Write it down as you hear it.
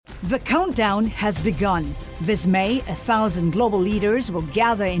The countdown has begun. This May, 1,000 global leaders will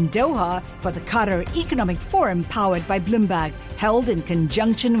gather in Doha for the Qatar Economic Forum powered by Bloomberg, held in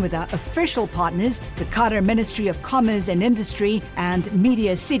conjunction with our official partners, the Qatar Ministry of Commerce and Industry and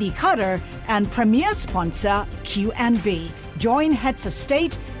Media City Qatar, and premier sponsor QNB. Join heads of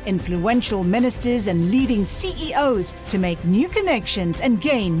state, influential ministers, and leading CEOs to make new connections and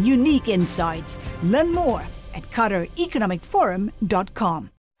gain unique insights. Learn more at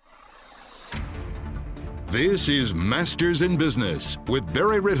QatarEconomicForum.com. This is Masters in Business with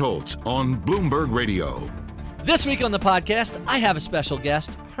Barry Ritholtz on Bloomberg Radio. This week on the podcast, I have a special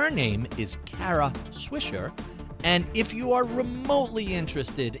guest. Her name is Kara Swisher. And if you are remotely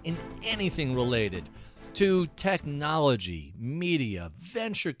interested in anything related to technology, media,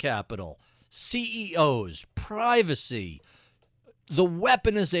 venture capital, CEOs, privacy, the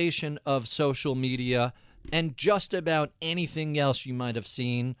weaponization of social media, and just about anything else you might have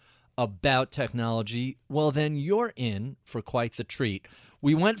seen about technology, well, then you're in for quite the treat.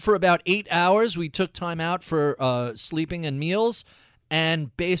 We went for about 8 hours. We took time out for sleeping and meals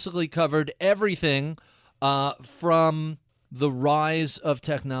and basically covered everything from the rise of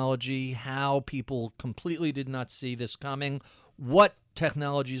technology, how people completely did not see this coming, what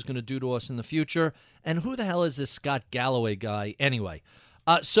technology is going to do to us in the future, and who the hell is this Scott Galloway guy anyway?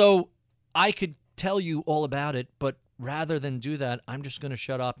 So I could tell you all about it, but rather than do that, I'm just going to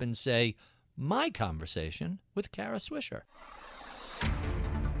shut up and say my conversation with Kara Swisher.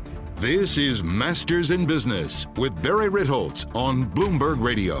 This is Masters in Business with Barry Ritholtz on Bloomberg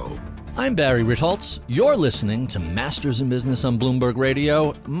Radio. I'm Barry Ritholtz. You're listening to Masters in Business on Bloomberg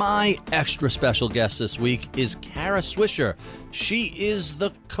Radio. My extra special guest this week is Kara Swisher. She is the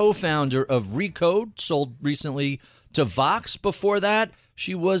co-founder of Recode, sold recently to Vox. Before that,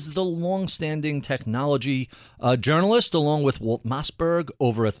 she was the long-standing technology journalist along with Walt Mossberg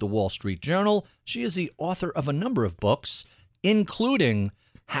over at the Wall Street Journal. She is the author of a number of books, including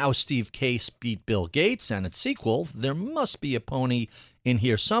How Steve Case Beat Bill Gates and its sequel, There Must Be a Pony in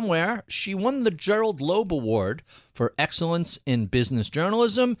Here Somewhere. She won the Gerald Loeb Award for Excellence in Business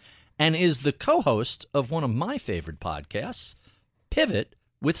Journalism and is the co-host of one of my favorite podcasts, Pivot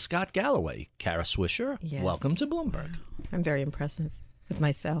with Scott Galloway. Kara Swisher, yes. Welcome to Bloomberg. I'm very impressive with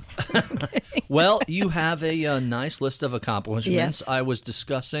myself. Well, you have a nice list of accomplishments. Yes. I was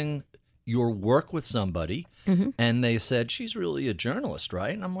discussing your work with somebody, and they said, she's really a journalist,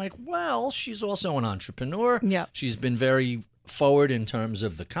 right? And I'm like, well, she's also an entrepreneur. Yeah. She's been very forward in terms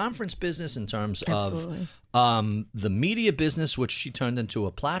of the conference business, in terms Absolutely. of the media business, which she turned into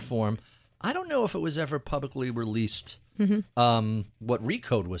a platform. I don't know if it was ever publicly released what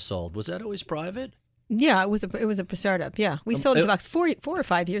Recode was sold. Was that always private? Yeah, it was a startup. Yeah, we sold it to Vox 4 or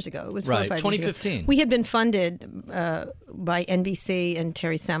 5 years ago. It was 4 or 5 years ago. 2015. We had been funded by NBC and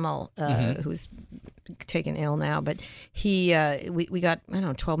Terry Semel, who's taken ill now, but we got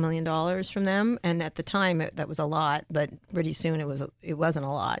 $12 million from them, and at the time that was a lot, but pretty soon it wasn't a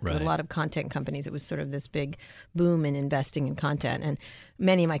lot. Right. A lot of content companies, it was sort of this big boom in investing in content, and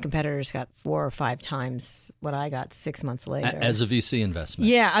many of my competitors got 4 or 5 times what I got 6 months later. As a VC investment.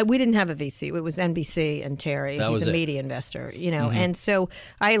 Yeah, we didn't have a VC. It was NBC and Terry. He's a media investor, And so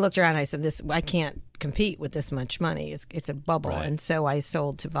I looked around and I said, I can't compete with this much money. It's a bubble. Right. And so I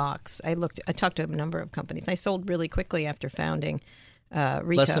sold to Vox. I talked to a number of companies. I sold really quickly after founding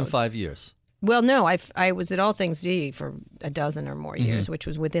Recode. Less than 5 years. Well, no, I was at All Things D for a dozen or more years, which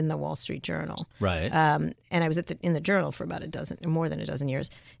was within the Wall Street Journal. Right. And I was in the Journal for about more than a dozen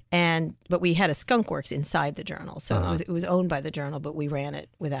years. But we had a skunkworks inside the Journal, so it was owned by the Journal, but we ran it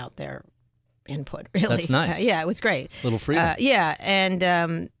without their input. Really, that's nice. Yeah, it was great. Little freedom. Yeah,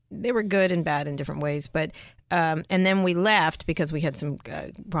 and they were good and bad in different ways, but. And then we left because we had some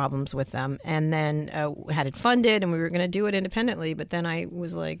problems with them, and then had it funded, and we were going to do it independently. But then I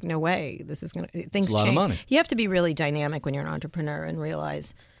was like, "No way! This is going to things it's a lot change." of money. You have to be really dynamic when you're an entrepreneur and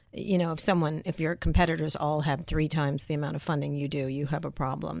realize, if your competitors all have 3 times the amount of funding you do, you have a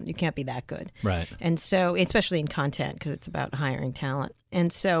problem. You can't be that good, right? And so, especially in content, because it's about hiring talent,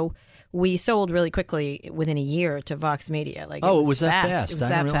 and so. We sold really quickly within a year to Vox Media. It was that fast. It was I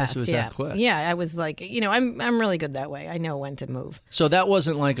that didn't realize fast. it was that quick. Yeah, I was like, I'm really good that way. I know when to move. So that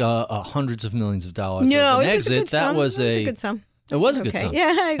wasn't like a hundreds of millions of dollars. No, of an it was exit. a good that sum. was It was a good sum. It was a good okay. song.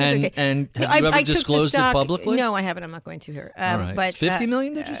 Yeah, it was and, okay. And have I you ever took the disclosed it stock- publicly? No, I haven't. I'm not going to here. All right. But It's $50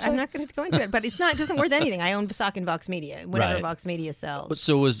 million, did you say? I'm not going to go into it, but it's not. It doesn't worth anything. I own stock in Vox Media. Whatever Right. Vox Media sells.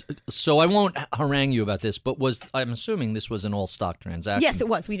 So I won't harangue you about this, but I'm assuming this was an all stock transaction. Yes, it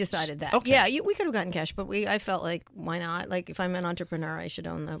was. We decided that. Okay. Yeah, we could have gotten cash, but I felt like why not? Like if I'm an entrepreneur, I should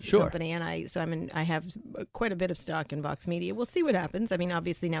own the Sure. company, and I have quite a bit of stock in Vox Media. We'll see what happens. I mean,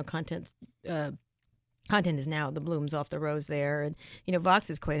 obviously now content is now the blooms off the rose there, and Vox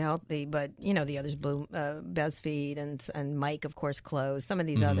is quite healthy, but the others bloom. BuzzFeed and Mike, of course, closed. Some of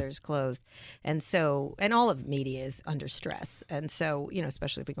these others closed, and all of media is under stress, and so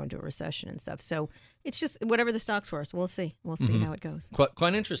especially if we go into a recession and stuff. So it's just whatever the stock's worth. We'll see. We'll see how it goes.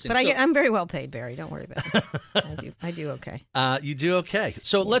 Quite interesting. But I'm very well paid, Barry. Don't worry about it. I do okay. You do okay.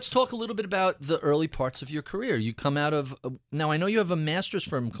 So let's talk a little bit about the early parts of your career. You come out of now. I know you have a master's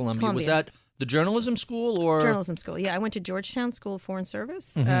from Columbia. Was that the journalism school or journalism school? Yeah, I went to Georgetown School of Foreign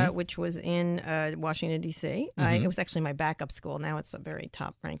Service, which was in Washington D.C. It was actually my backup school. Now it's a very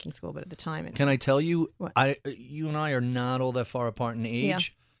top-ranking school, but at the time, Can I tell you, What? you and I are not all that far apart in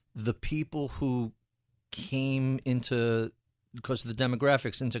age. Yeah. The people who came into, because of the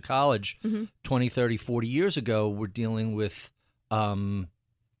demographics, into college 20, 30, 40 years ago were dealing with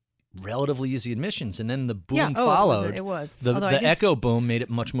relatively easy admissions, and then the boom followed. It was. The Although I did- echo boom made it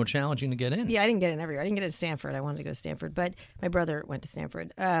much more challenging to get in. Yeah, I didn't get in everywhere. I didn't get into Stanford. I wanted to go to Stanford, but my brother went to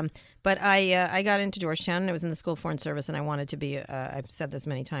Stanford. But I got into Georgetown, and I was in the School of Foreign Service, and I wanted to be, I've said this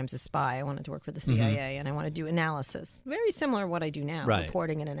many times, a spy. I wanted to work for the CIA, and I wanted to do analysis. Very similar to what I do now, Right.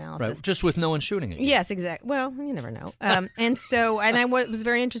 reporting and analysis. Right, just with no one shooting at you. Yes, exactly. Well, you never know. And I was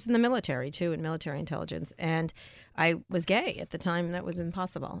very interested in the military, too, in military intelligence. And I was gay at the time. That was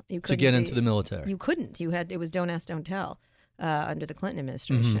impossible. You To couldn't get be- into the military. You couldn't. It was don't ask, don't tell under the Clinton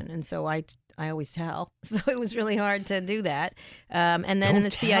administration. Mm-hmm. And so I always tell. So it was really hard to do that. And then in Don't the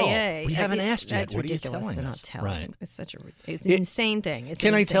tell. CIA. We haven't asked yet. It's What are you ridiculous telling to not us? tell. Right. It's an insane thing. It's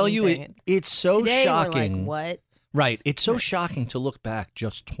Can an I tell insane you, thing. it's so Today shocking. We're like, what? Right. It's so shocking to look back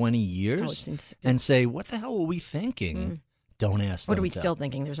just 20 years and say, what the hell were we thinking? Don't ask What them are we to. still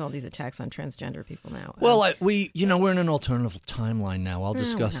thinking? There's all these attacks on transgender people now. Well, we're in an alternative timeline now. I'll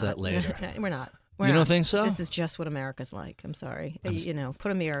discuss that later. We're not. You don't think so? This is just what America's like. I'm sorry.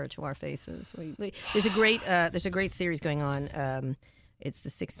 Put a mirror to our faces. There's a great series going on. It's the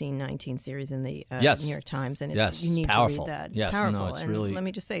 1619 series in the Yes. New York Times, and Yes, you need powerful. to read that. It's Yes, no, powerful. it's and really- let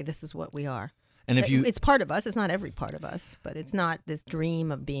me just say, this is what we are. And if you, It's part of us. It's not every part of us, but it's not this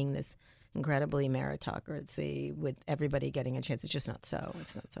dream of being this incredibly meritocracy with everybody getting a chance. It's just not so.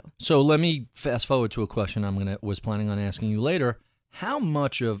 It's not so. so let me fast forward to a question was planning on asking you later. How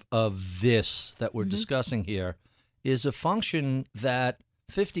much of this that we're discussing here is a function that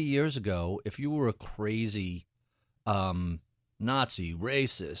 50 years ago, if you were a crazy Nazi,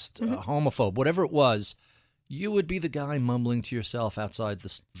 racist, homophobe, whatever it was, you would be the guy mumbling to yourself outside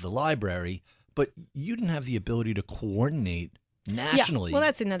the library, but you didn't have the ability to coordinate nationally. Yeah. Well,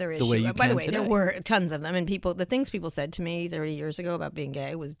 that's another issue. the way you By the can way, today. there were tons of them, and the things people said to me 30 years ago about being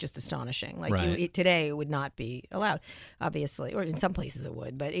gay was just astonishing. Like Right. today, it would not be allowed, obviously, or in some places it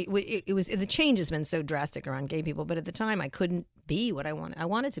would. But it was the change has been so drastic around gay people. But at the time, I couldn't be what I wanted. I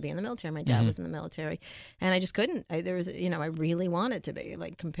wanted to be in the military. My dad was in the military, and I just couldn't. I really wanted to be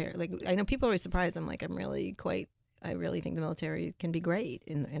I know people are always surprised. I'm like, I really think the military can be great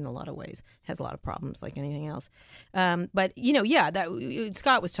in a lot of ways. It has a lot of problems like anything else. But,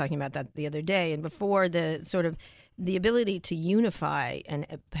 Scott was talking about that the other day. And before the ability to unify and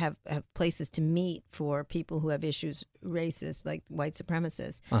have places to meet for people who have issues, racist, like white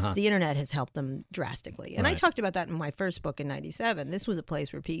supremacists, the internet has helped them drastically. And I Right. talked about that in my first book in 1997. This was a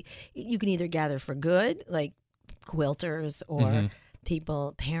place where you can either gather for good, like quilters or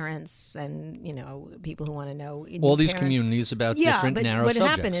people, parents, and people who want to know all these parents. communities about Yeah, different but narrow what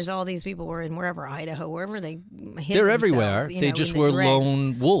subjects. happened is all these people were in wherever Idaho, wherever they hid They're themselves, everywhere. They just in the were dregs.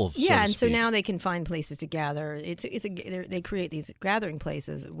 lone wolves. Yeah, so and to so speak. now they can find places to gather. They create these gathering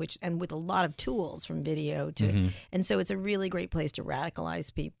places, and with a lot of tools from video to, and so it's a really great place to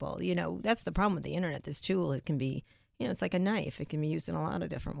radicalize people. That's the problem with the internet. This tool can be, it's like a knife. It can be used in a lot of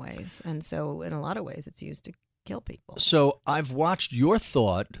different ways, and so in a lot of ways, it's used to kill people. So I've watched your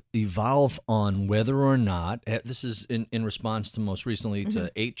thought evolve on whether or not, this is in response to most recently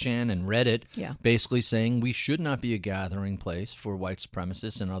to 8chan and Reddit, Yeah. basically saying we should not be a gathering place for white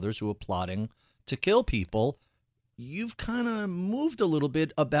supremacists and others who are plotting to kill people. you've kind of moved a little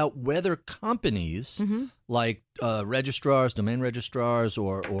bit about whether companies like registrars, domain registrars,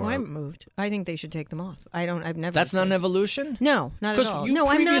 or Oh, I haven't moved. I think they should take them off. I've never. That's not an evolution? No, not at all. Because you no,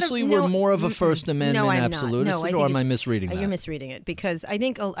 previously were more of a First Amendment absolutist, or am I misreading that? You're misreading it, because I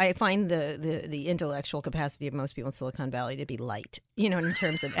think I find the intellectual capacity of most people in Silicon Valley to be light, in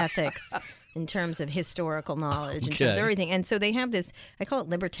terms of ethics, in terms of historical knowledge, in terms of everything. And so they have this, I call it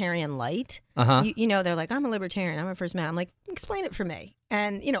libertarian light. They're like, I'm a libertarian, I'm a First Amendment. I'm like, explain it for me.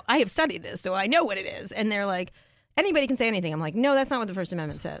 And, I have studied this, so I know what it is. And they're like, anybody can say anything. I'm like, no, that's not what the First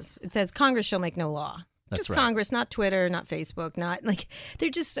Amendment says. It says Congress shall make no law. That's just right. Congress, not Twitter, not Facebook, not like, they're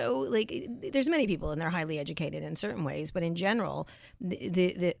just so like, there's many people and they're highly educated in certain ways, but in general,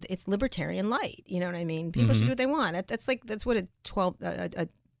 it's libertarian light. You know what I mean? People should do what they want. That's what a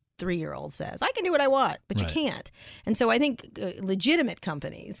 3-year-old says. I can do what I want, but you can't. And so I think legitimate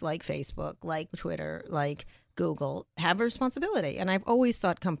companies like Facebook, like Twitter, like Google have a responsibility. And I've always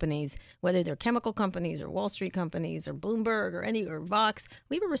thought companies, whether they're chemical companies or Wall Street companies or Bloomberg or Vox,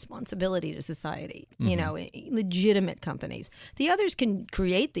 we have a responsibility to society, legitimate companies. The others can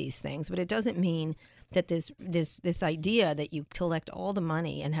create these things, but it doesn't mean that this idea that you collect all the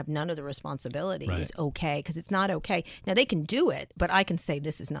money and have none of the responsibility is okay, because it's not okay. Now, they can do it, but I can say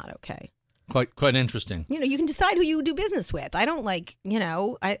this is not okay. Quite interesting. You can decide who you do business with. I don't like,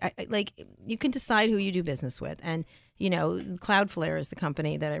 I like, you can decide who you do business with. And, Cloudflare is the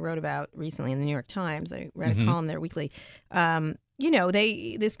company that I wrote about recently in the New York Times. I read a column there weekly.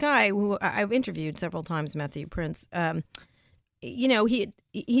 This guy who I've interviewed several times, Matthew Prince,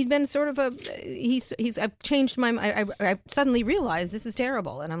 he'd been sort of I've changed I suddenly realized this is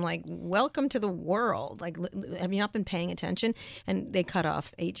terrible. And I'm like, welcome to the world. Like, have you not been paying attention? And they cut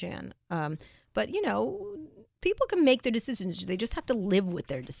off 8chan. But, people can make their decisions. They just have to live with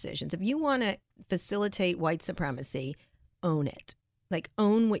their decisions. If you want to facilitate white supremacy, own it. Like,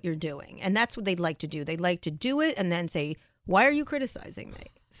 own what you're doing. And that's what they'd like to do. They'd like to do it and then say, why are you criticizing me?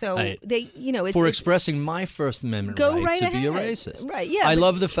 So it's for expressing my First Amendment right to be a racist. Right, yeah. I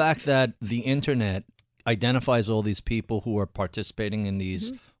love the fact that the internet identifies all these people who are participating in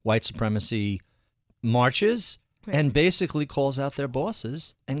these white supremacy marches and basically calls out their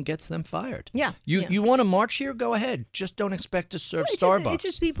bosses and gets them fired. Yeah. You want to march here? Go ahead. Just don't expect to serve Starbucks. It's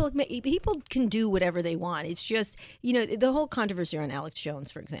just people can do whatever they want. It's just, the whole controversy around Alex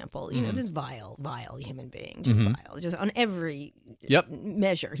Jones, for example, this vile human being, just vile. Just on every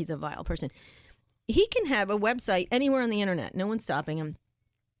measure, he's a vile person. He can have a website anywhere on the internet. No one's stopping him.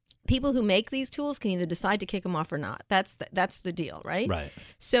 People who make these tools can either decide to kick them off or not. That's the deal, right? Right.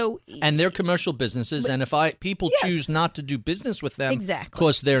 So, and they're commercial businesses, and if people choose not to do business with them, exactly,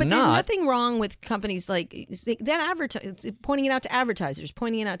 because they're but not. There's nothing wrong with companies like that pointing it out to advertisers,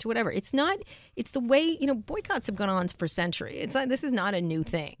 pointing it out to whatever. It's not. It's the way boycotts have gone on for centuries. It's not. This is not a new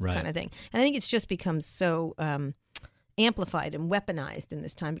thing, kind of thing. And I think it's just become so amplified and weaponized in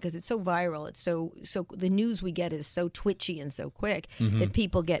this time because it's so viral. It's so the news we get is so twitchy and so quick that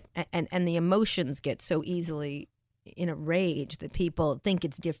people get and the emotions get so easily in a rage that people think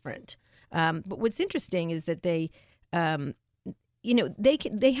it's different. But what's interesting is that they have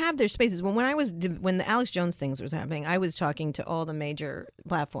their spaces. When the Alex Jones things was happening, I was talking to all the major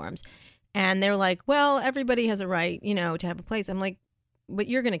platforms, and they're like, "Well, everybody has a right, to have a place." I'm like, but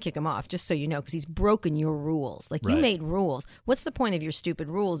you're going to kick him off, just so you know, because he's broken your rules. Like, you made rules. What's the point of your stupid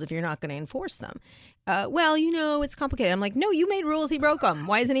rules if you're not going to enforce them? Well, it's complicated. I'm like, no, you made rules. He broke them.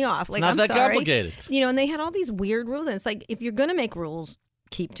 Why isn't he off? It's not that complicated. And they had all these weird rules. And it's like, if you're going to make rules,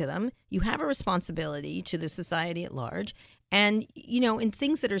 keep to them. You have a responsibility to the society at large. And, in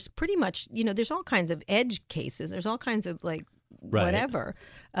things that are pretty much, there's all kinds of edge cases. There's all kinds of, whatever.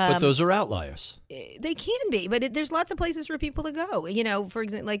 But those are outliers. They can be, but there's lots of places for people to go. For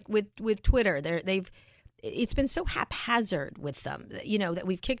example, like with Twitter, it's been so haphazard with them, that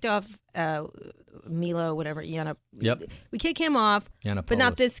we've kicked off Milo, whatever, Yana. Yep. We kick him off, but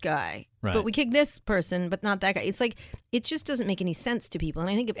not this guy. Right. But we kick this person, but not that guy. It's like, it just doesn't make any sense to people. And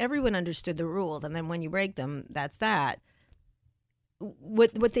I think if everyone understood the rules, and then when you break them, that's that.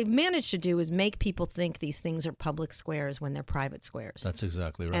 What they've managed to do is make people think these things are public squares when they're private squares. That's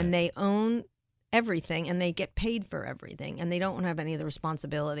exactly right. And they own everything, and they get paid for everything, and they don't have any of the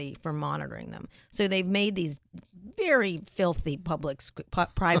responsibility for monitoring them. So they've made these very filthy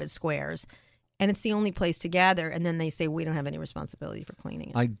private squares, and it's the only place to gather. And then they say we don't have any responsibility for cleaning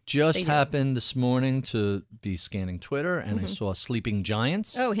it. I just happened this morning to be scanning Twitter, and I saw Sleeping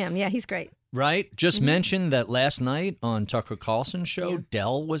Giants. Oh, him. Yeah, he's great. Right? Just mentioned that last night on Tucker Carlson's show,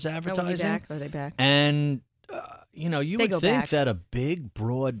 Dell was advertising. Are they back? And, you would think back. that a big,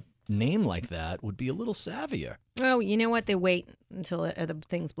 broad name like that would be a little savvier. Oh, you know what? They wait until the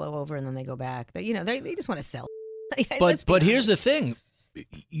things blow over and then they go back. They just want to sell. But here's the thing.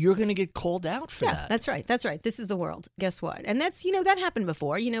 You're going to get called out for that. That's right. That's right. This is the world. Guess what? And that's, that happened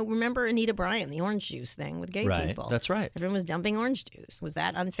before. Remember Anita Bryant, the orange juice thing with gay people? That's right. Everyone was dumping orange juice. Was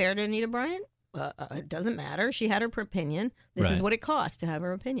that unfair to Anita Bryant? It doesn't matter. She had her opinion. This is what it costs to have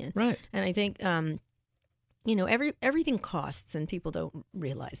her opinion. Right. And I think, everything costs, and people don't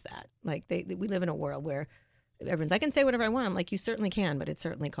realize that. Like we live in a world where everyone's, I can say whatever I want. I'm like, you certainly can, but it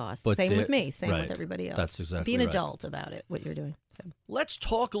certainly costs. But same with me. Same with everybody else. That's exactly Be an right. adult about it, what you're doing. So let's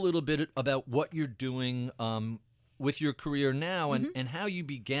talk a little bit about what you're doing with your career now and how you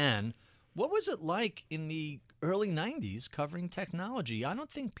began. What was it like in the early 90s covering technology? I don't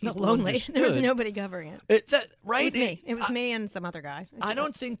think people lonely. understood. There was nobody covering it. It was me. It was me and some other guy. I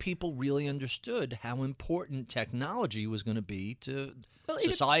don't think people really understood how important technology was going to be to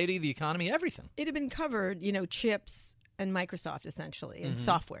society, the economy, everything. It had been covered, chips and Microsoft essentially, and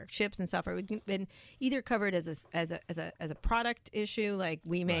software, chips and software. We'd been either covered as a product issue, like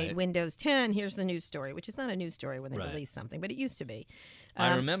we made Windows 10. Here's the news story, which is not a news story when they release something, but it used to be.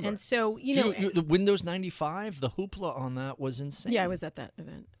 I remember. And so the Windows 95, the hoopla on that was insane. Yeah, I was at that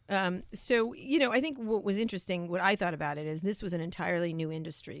event. I think what was interesting, what I thought about it is this was an entirely new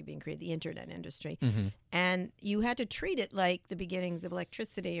industry being created, the internet industry. And you had to treat it like the beginnings of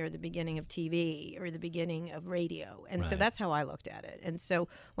electricity or the beginning of TV or the beginning of radio. And so that's how I looked at it. And so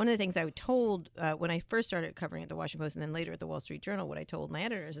one of the things I told when I first started covering at the Washington Post and then later at the Wall Street Journal, what I told my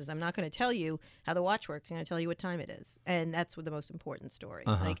editors is I'm not going to tell you how the watch works. I'm going to tell you what time it is. And that's what the most important story.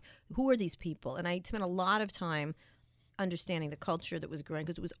 Like, who are these people? And I spent a lot of time understanding the culture that was growing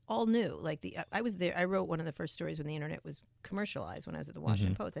because it was all new. Like I was there. I wrote one of the first stories when the internet was commercialized when I was at the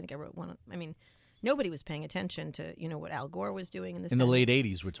Washington Post. I think I wrote one. Nobody was paying attention to what Al Gore was doing in the late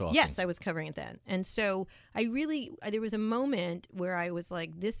 80s. We're talking. Yes, I was covering it then, and so there was a moment where I was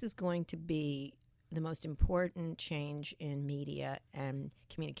like, this is going to be the most important change in media and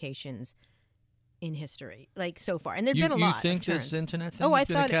communications in history, like so far. And there'd been a lot. You think this internet thing is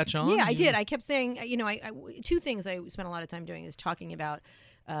going to catch on? Yeah, I did. I kept saying, two things I spent a lot of time doing is talking about.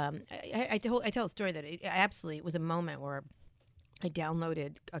 I tell a story that it was a moment where I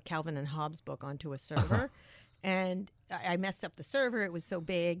downloaded a Calvin and Hobbes book onto a server, and I messed up the server. It was so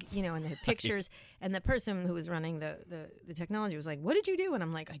big, and they had pictures. And the person who was running the technology was like, "What did you do?" And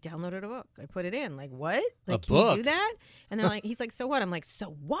I'm like, "I downloaded a book. I put it in." Like, what? Like, can you do that? And they're like, he's like, "So what?" I'm like,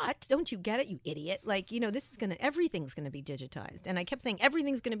 "So what? Don't you get it, you idiot? Like, everything's gonna be digitized." And I kept saying,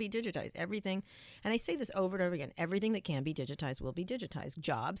 "Everything's gonna be digitized. Everything." And I say this over and over again. Everything that can be digitized will be digitized.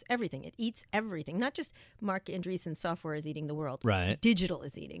 Jobs, everything. It eats everything. Not just Mark Andreessen's software is eating the world. Right. Digital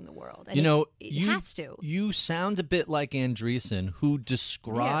is eating the world. And it has to. You sound a bit like Andreessen, who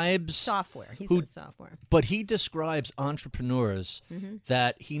describes software. He says software. But he describes entrepreneurs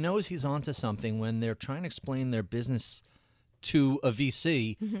that he knows he's onto something when they're trying to explain their business to a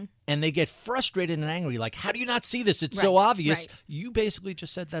VC and they get frustrated and angry. Like, how do you not see this? It's so obvious. Right. You basically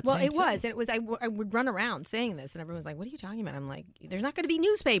just said that same thing. Well, it was. I would run around saying this and everyone was like, what are you talking about? I'm like, there's not going to be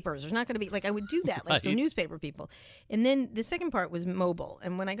newspapers. There's not going to be, like, I would do that, like, so newspaper people. And then the second part was mobile.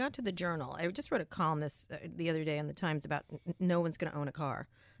 And when I got to the Journal, I just wrote a column the other day in the Times about no one's going to own a car.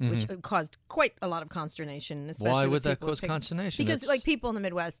 Which caused quite a lot of consternation. Especially Why would that cause consternation? Because like people in the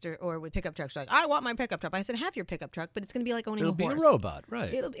Midwest or with pickup trucks are like, I want my pickup truck. I said, have your pickup truck, but it's going to be like owning a horse. It'll be a robot,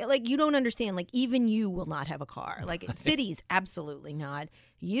 right? It'll be like, you don't understand. Like, even you will not have a car. Like, cities, absolutely not.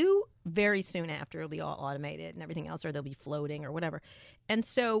 You, very soon after, it'll be all automated and everything else, or they'll be floating or whatever. And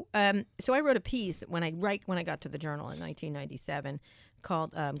so I wrote a piece when I got to the Journal in 1997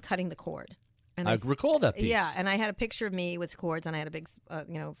 called Cutting the Cord. And I recall that piece. Yeah, and I had a picture of me with cords, and I had a big,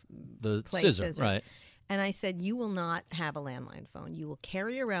 the scissors, right? And I said, you will not have a landline phone. You will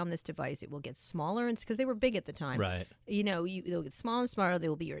carry around this device. It will get smaller, and because they were big at the time. Right. They'll get smaller and smaller. They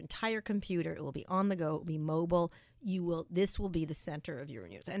will be your entire computer. It will be on the go. It will be mobile. This will be the center of your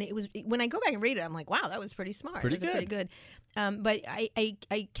news. And it was, when I go back and read it, I'm like, wow, that was pretty smart. Pretty good. But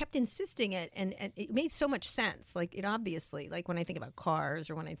I kept insisting it, and it made so much sense. Like, it obviously, like when I think about cars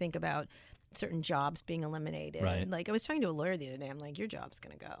or when I think about certain jobs being eliminated. Right. Like, I was talking to a lawyer the other day. I'm like, your job's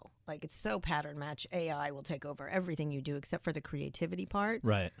going to go. Like, it's so pattern match. AI will take over everything you do except for the creativity part.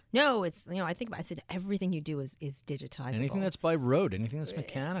 Right. No, it's, I said everything you do is digitizable. Anything that's by road, anything that's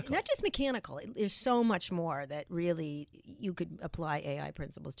mechanical. Not just mechanical. There's so much more that really you could apply AI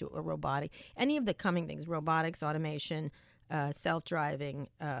principles to, or robotic. Any of the coming things, robotics, automation, self-driving,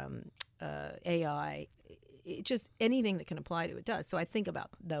 AI, just anything that can apply to it does. So I think about,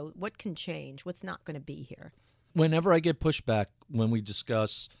 though, what can change, what's not going to be here. Whenever I get pushback when we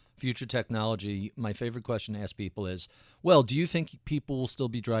discuss future technology, my favorite question to ask people is, well, do you think people will still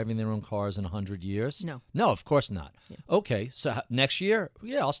be driving their own cars in 100 years? No. No, of course not. Yeah. Okay, so next year,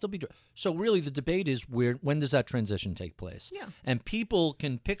 yeah, I'll still be driving. So really the debate is when does that transition take place? Yeah. And people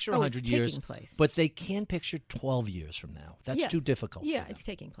can picture 100 it's years, taking place. but they can't picture 12 years from now. That's Yes. too difficult. Yeah, for them. it's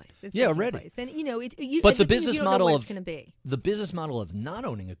taking place. It's Yeah, taking already. place. And, But the thing is, business you don't know model what of it's going to be. the business model of not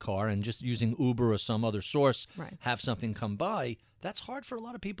owning a car and just using Uber or some other source, Right. have something come by, that's hard for a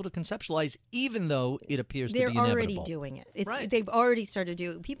lot of people to conceptualize, even though it appears They're to be inevitable. already doing it. Right. They've already started to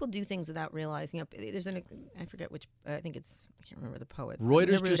do. People do things without realizing. There's I forget which. I think I can't remember the poet.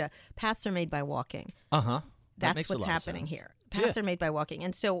 Reuters Neruda. just- Paths are made by walking. That That's makes a what's lot of happening sense. here. Paths are made by walking.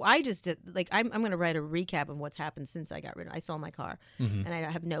 And so I just did, I'm going to write a recap of what's happened since I got rid of. I sold my car, Mm-hmm. and I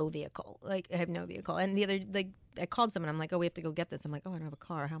have no vehicle. I have no vehicle. And the other, I called someone. I'm like, oh, we have to go get this. I'm like, oh, I don't have a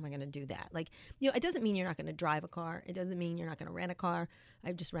car. How am I going to do that? It doesn't mean you're not going to drive a car. It doesn't mean you're not going to rent a car.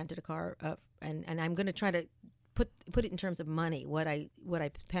 I've just rented a car, and I'm going to try to put it in terms of money. What I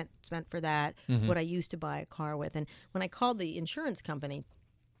spent for that. Mm-hmm. What I used to buy a car with. And when I called the insurance company,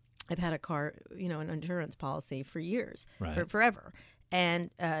 I've had a car, an insurance policy for years, Right. for forever. And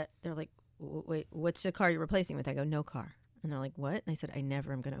they're like, wait, what's the car you're replacing with? I go, no car. And they're like, what? And I said, I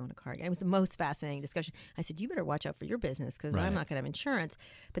never am going to own a car again. It was the most fascinating discussion. I said, you better watch out for your business because Right. I'm not going to have insurance.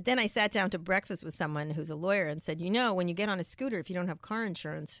 But then I sat down to breakfast with someone who's a lawyer and said, when you get on a scooter, if you don't have car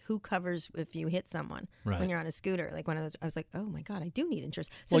insurance, who covers if you hit someone Right. when you're on a scooter? Like one of those, I was like, oh my God, I do need insurance.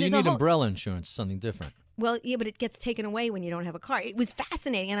 So Well, you there's a need whole- umbrella insurance, something different. Well, yeah, but it gets taken away when you don't have a car. It was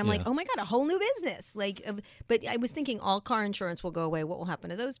fascinating, and I'm like, Yeah. oh my God, a whole new business. But I was thinking all car insurance will go away. What will happen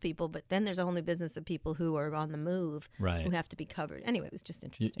to those people? But then there's a whole new business of people who are on the move, Right. who have to be covered. Anyway, it was just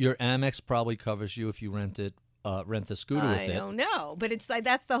interesting. Your Amex probably covers you if you rent the scooter with I it. don't know, but it's like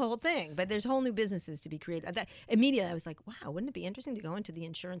that's the whole thing. But there's whole new businesses to be created. Immediately, I was like, wow, wouldn't it be interesting to go into the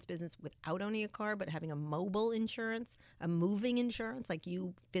insurance business without owning a car, but having a mobile insurance, a moving insurance, like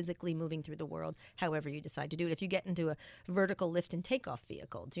you physically moving through the world, however you decide to do it. If you get into a vertical lift and takeoff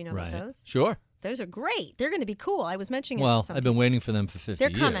vehicle, do you know Right. about those? Sure. Those are great. They're going to be cool. I was mentioning it Well, to some I've been people. waiting for them for 50 They're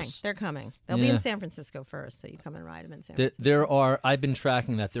years. coming. They're coming. They'll be Yeah. in San Francisco first, so you come and ride them in San There, Francisco. there are. I've been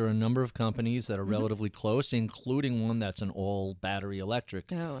tracking that there are a number of companies that are Mm-hmm. relatively close, including one that's an all battery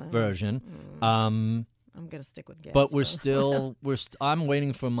electric Oh, version. I'm going to stick with gas. But we're for- still I'm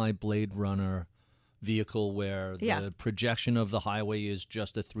waiting for my Blade Runner vehicle where the Yeah. projection of the highway is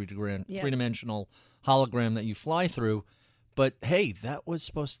just a Yeah. three-dimensional hologram that you fly through. But hey, that was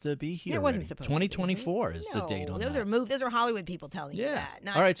supposed to be here. It wasn't already. supposed to be. 2024 is the date on those that. Those are Hollywood people telling you Yeah. that.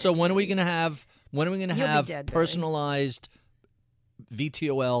 Not- All right. So when are we going to have You'll be have dead, Barry. personalized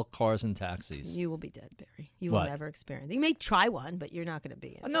VTOL cars and taxis? You will be dead, Barry. You What? will never experience. You may try one, but you're not going to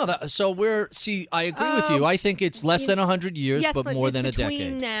be it. No, so I agree with you. I think it's less than 100 years, Yes, but more it's than a between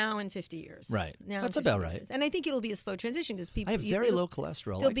decade. now and 50 years. Right. Now and That's 50 about right. years. And I think it'll be a slow transition because people. I have very low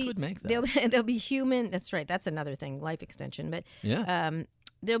cholesterol. I could make that. There'll be human. That's right. That's another thing. Life extension, but Yeah.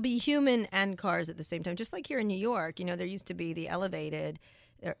 there'll be human and cars at the same time. Just like here in New York, there used to be the elevated.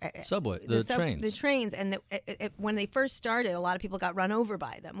 Subway, the trains. The trains. And when they first started, a lot of people got run over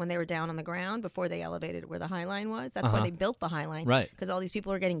by them when they were down on the ground before they elevated where the High Line was. That's why they built the High Line. Right. Because all these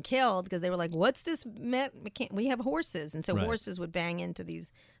people were getting killed because they were like, what's this? We have horses. And so Right. horses would bang into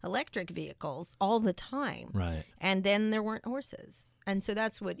these electric vehicles all the time. Right. And then there weren't horses. And so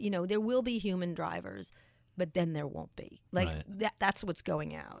that's what, there will be human drivers, but then there won't be. Right. That's what's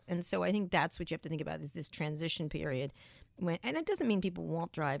going out. And so I think that's what you have to think about is this transition period. And it doesn't mean people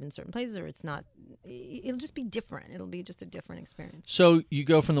won't drive in certain places or it's not. It'll just be different. It'll be just a different experience. So you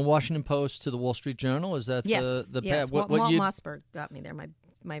go from the Washington Post to the Wall Street Journal? Is that Yes. the yes. path? Walt you? Mossberg got me there,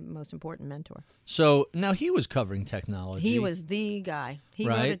 my most important mentor. So now he was covering technology. He was the guy. He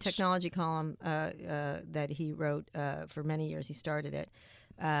wrote a Right. technology column that he wrote for many years. He started it.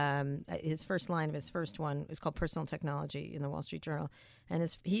 His first line of his first one was called Personal Technology in the Wall Street Journal. And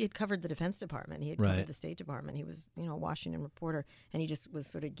he had covered the Defense Department. He had Right. covered the State Department. He was, a Washington reporter, and he just was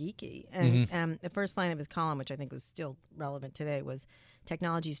sort of geeky. And the first line of his column, which I think was still relevant today, was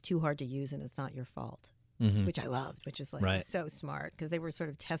technology is too hard to use and it's not your fault, which I loved, which is like Right. so smart because they were sort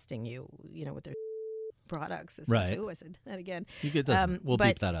of testing you, with their products. Right. Ooh, I said that again. You get that. We'll but-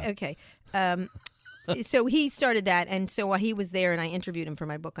 beep that out. Okay. So he started that, and so he was there, and I interviewed him for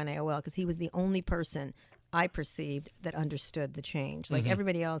my book on AOL because he was the only person I perceived that understood the change. Like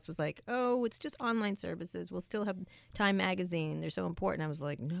everybody else was like, "Oh, it's just online services. We'll still have Time Magazine. They're so important." I was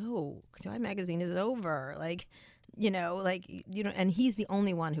like, "No, Time Magazine is over." And he's the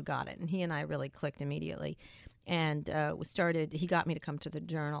only one who got it, and he and I really clicked immediately. And he got me to come to the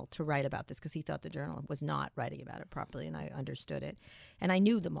Journal to write about this because he thought the Journal was not writing about it properly, and I understood it. And I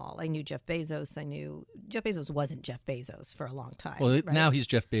knew them all. I knew Jeff Bezos. Jeff Bezos wasn't Jeff Bezos for a long time. Well, right? now he's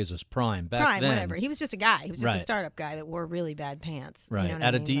Jeff Bezos Prime. Back then, whatever. He was just a guy. He was just Right. a startup guy that wore really bad pants. Right. You know what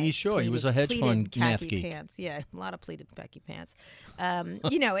At I a mean? DE Shore. He was a hedge fund math khaki geek. pants. Yeah, a lot of pleated khaki pants.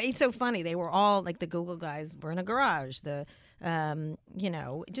 It's so funny. They were all like the Google guys were in a garage.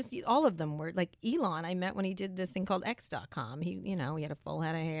 Just all of them were like Elon. I met when he did this thing called X.com. He had a full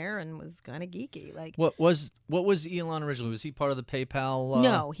head of hair and was kind of geeky. Like What was Elon originally? Was he part of the PayPal?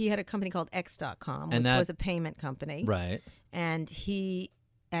 No, he had a company called X.com, which was a payment company. Right. And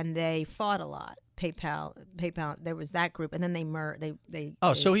they fought a lot. PayPal. There was that group, and then they merged.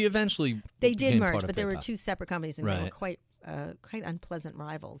 So he eventually they did became merge, part of but there were PayPal. two separate companies, and they were Right. quite unpleasant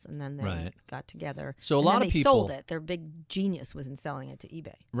rivals. And then they Right. got together. So a and lot then of they people- sold it. Their big genius was in selling it to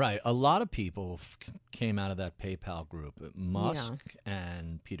eBay. Right. A lot of people came out of that PayPal group. Musk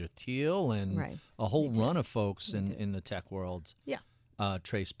and Peter Thiel and Right. a whole run of folks in the tech world Yeah,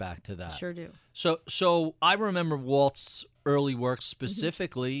 trace back to that. sure do. So I remember Walt's early work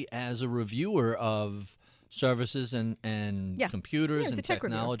specifically as a reviewer of services and Yeah. computers Yeah, it's a and tech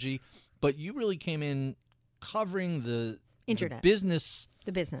reviewer. technology. But you really came in covering the Internet. business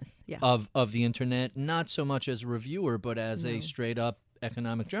The business. Yeah. of the internet, not so much as a reviewer, but as a straight up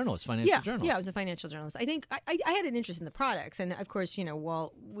economic journalist, financial journalist. Yeah, I was a financial journalist. I think I had an interest in the products, and of course,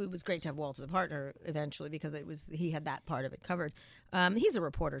 Walt. It was great to have Walt as a partner eventually because he had that part of it covered. He's a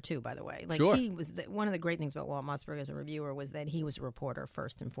reporter too, by the way. Like Sure. he was one of the great things about Walt Mossberg as a reviewer was that he was a reporter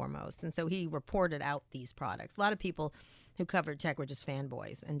first and foremost, and so he reported out these products. A lot of people who covered tech were just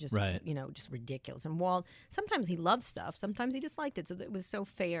fanboys and just Right. just ridiculous. And Walt, sometimes he loved stuff, sometimes he disliked it, so it was so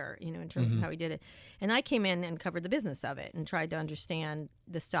fair, in terms of how he did it. And I came in and covered the business of it and tried to understand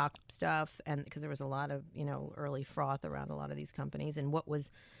the stock stuff, and because there was a lot of early froth around a lot of these companies, and what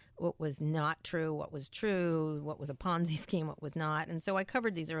was not true, what was true, what was a Ponzi scheme, what was not. And so I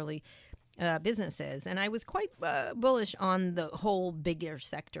covered these early businesses, and I was quite bullish on the whole bigger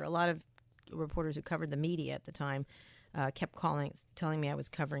sector. A lot of reporters who covered the media at the time kept telling me I was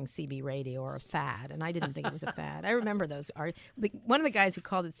covering CB radio or a fad, and I didn't think it was a fad. I remember those. One of the guys who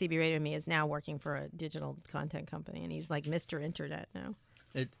called it CB radio to me is now working for a digital content company, and he's like Mr. Internet now.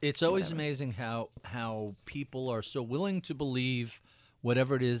 It's always amazing how people are so willing to believe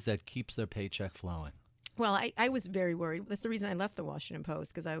whatever it is that keeps their paycheck flowing. Well, I was very worried. That's the reason I left the Washington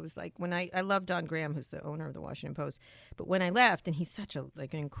Post, because I was like, when I love Don Graham, who's the owner of the Washington Post, but when I left, and he's such an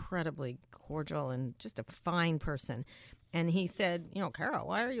incredibly cordial and just a fine person, and he said, Carol,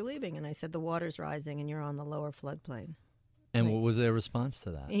 why are you leaving? And I said, the water's rising and you're on the lower floodplain. And what was their response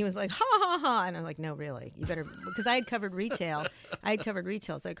to that? And he was like, ha, ha, ha. And I'm like, no, really. You better, because I had covered retail.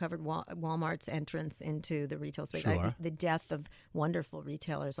 So I covered Walmart's entrance into the retail space. Sure. The death of wonderful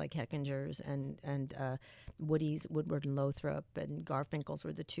retailers like Heckinger's and Woody's, Woodward and Lothrop and Garfinkel's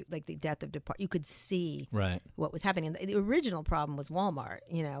were the two, like the death of you could see Right. what was happening. The original problem was Walmart,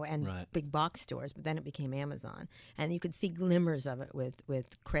 and Right. big box stores, but then it became Amazon. And you could see glimmers of it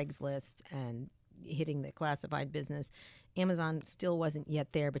with Craigslist and hitting the classified business. Amazon still wasn't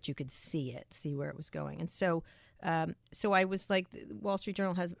yet there, but you could see where it was going. And so I was like, the Wall Street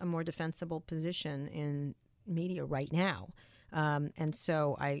Journal has a more defensible position in media right now. And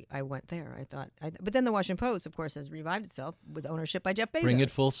so I went there. I thought, but then the Washington Post, of course, has revived itself with ownership by Jeff Bezos. Bring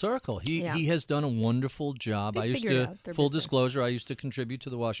it full circle. He has done a wonderful job. They figured out their full business. disclosure, I used to contribute to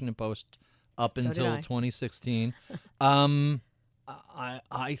the Washington Post up So did until I. 2016.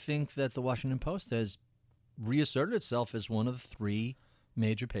 I think that the Washington Post has reasserted itself as one of the three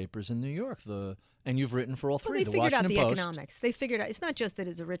major papers in New York. And you've written for all Well, three. they The figured out Washington the Post. economics. They figured out it's not just that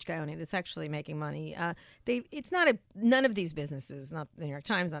it's a rich guy owning it; it's actually making money. It's not none of these businesses, not the New York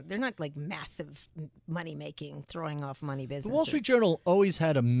Times, they're not like massive money making, throwing off money businesses. The Wall Street Journal always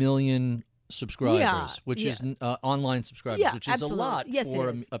had 1 million subscribers, which is online subscribers, which is absolutely. a lot Yes, for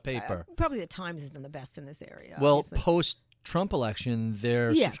it is. a paper. Probably the Times isn't the best in this area. Well, obviously. post-Trump election,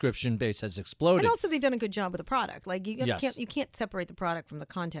 their Yes. subscription base has exploded. And also, they've done a good job with the product. Like Yes. you can't separate the product from the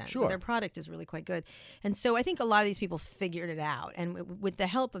content. Sure. Their product is really quite good, and so I think a lot of these people figured it out. And with the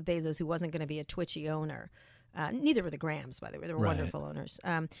help of Bezos, who wasn't going to be a twitchy owner, neither were the Grahams, by the way. They were Right. wonderful owners.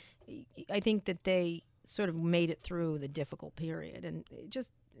 I think that they sort of made it through the difficult period and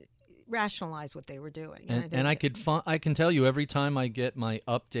just rationalized what they were doing. And I can tell you every time I get my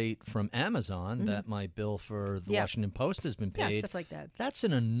update from Amazon that my bill for the Yeah. Washington Post has been paid. stuff like that. That's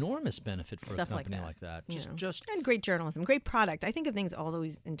an enormous benefit for Stuff a like company that, like that. you Just know. just And great journalism, great product. I think of things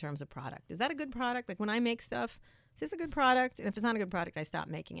always in terms of product. Is that a good product? Like when I make stuff, is this a good product? And if it's not a good product, I stop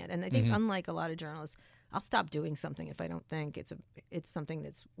making it. And I think unlike a lot of journalists, I'll stop doing something if I don't think it's something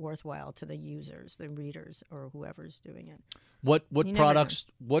that's worthwhile to the users, the readers, or whoever's doing it. What You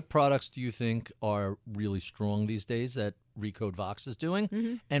never products do you think are really strong these days that Recode Vox is doing?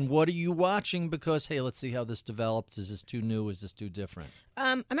 Mm-hmm. And what are you watching? Because hey, let's see how this develops. Is this too new? Is this too different?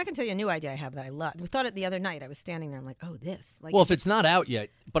 I'm not going to tell you a new idea I have that I love. We thought it the other night. I was standing there. I'm like, oh, this. Like, Well, if it's not out yet,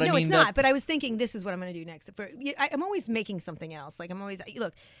 but no, I mean, it's not. But I was thinking, this is what I'm going to do next. I'm always making something else. Like I'm always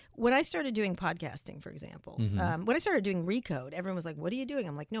look. When I started doing podcasting, for example, Mm-hmm. when I started doing Recode, everyone was like, "What are you doing?"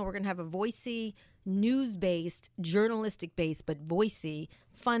 I'm like, "No, we're going to have a voicey, news-based, journalistic-based, but voicey,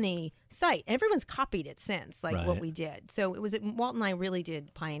 funny site." And everyone's copied it since, like what Right. we did. So it was Walt and I really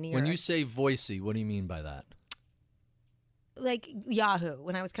did pioneer. when you say voicey, what do you mean by that? like Yahoo,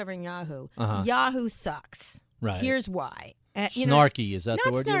 when I was covering Yahoo, Uh-huh. Yahoo sucks. Right. Here's why. Snarky, is that the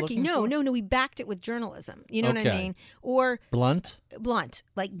not word you're snarky. looking No, for? no, no. We backed it with journalism. You know what I Okay. mean? Or Blunt? blunt.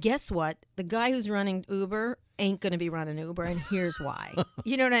 Like, guess what? The guy who's running Uber ain't going to be running Uber, and here's why.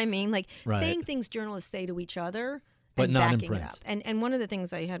 You know what I mean? Like Right. saying things journalists say to each other, But and not in backing it print. up. And one of the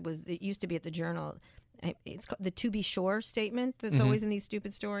things I had was it used to be at the Journal. It's called the "to be sure" statement that's Mm-hmm. always in these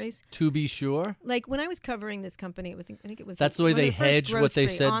stupid stories. To be sure? Like when I was covering this company, I think it was That's the way one of they first hedge what they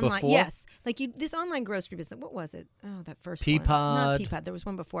grocery said online, before? Yes, like this online grocery business. What was it? Oh, that first one. Peapod. Not Peapod. There was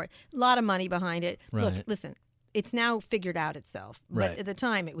one before it. A lot of money behind it. Look, Right. listen. It's now figured out itself, but Right. at the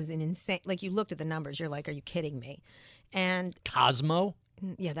time it was an insane. Like you looked at the numbers, you're like, "Are you kidding me?" And Cosmo?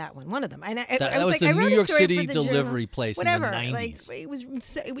 yeah, that one of them. And That I was was like, the I wrote New a York story City for the delivery Journal. place in the Whatever. 90s. Like it was.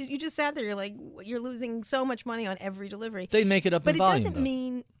 You just sat there. You're like, you're losing so much money on every delivery. They make it up But in it volume. doesn't though.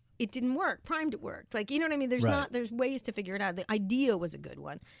 mean it didn't work. Primed it worked. Like, you know what I mean? Right. There's ways to figure it out. The idea was a good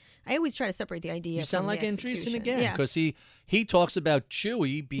one. I always try to separate the idea You sound from like the Andreessen execution. again, Yeah. because he talks about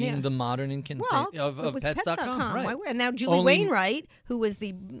Chewy being Yeah. the modern Well, of it was Pets.com. Right. And now Julie Only- Wainwright, who was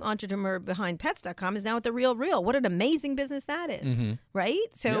the entrepreneur behind Pets.com, is now at The Real Real. What an amazing business that is, right?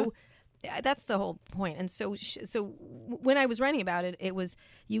 So that's the whole point. And so when I was writing about it, it was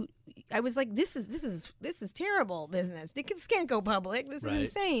I was like, this is terrible business. This can't go public. This Right.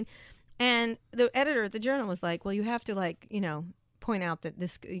 is insane. And the editor at the Journal was like, well, you have to point out that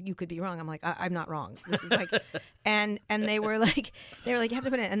you could be wrong. I'm like, I'm not wrong. This is like, and they were like, you have to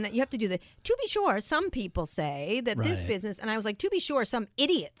put it, and you have to do to be sure, some people say that this Right. business, and I was like, to be sure, some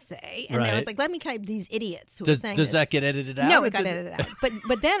idiots say, and I was Right. like, let me type these idiots who are Does saying does this. that get edited out? No, or it got did- edited out.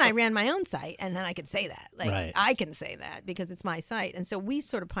 But then I ran my own site, and then I could say that. Like Right. I can say that because it's my site, and so we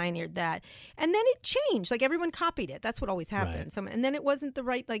sort of pioneered that. And then it changed. Like everyone copied it. That's what always happens. And then it wasn't the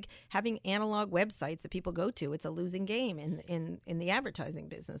right having analog websites that people go to. It's a losing game in the advertising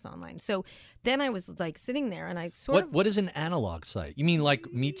business online. So then I was like sitting there, and I sort of What is an analog site? You mean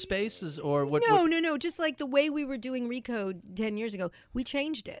like Meat Spaces or what? no. Just like the way we were doing Recode 10 years ago, we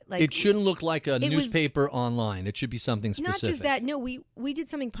changed it. Like It shouldn't look like a was- newspaper online. It should be something specific. Not just that. No, we did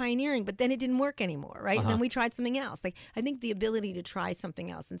something pioneering, but then it didn't work anymore, right? And then we tried something else. Like I think the ability to try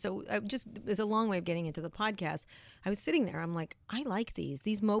something else. And so there's a long way of getting into the podcast. I was sitting there. I'm like, I like these.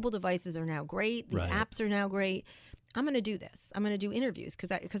 These mobile devices are now great. These Right. apps are now great. I'm going to do this. I'm going to do interviews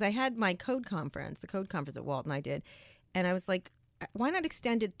because I had my code conference, the code conference that Walt and I did, and I was like, why not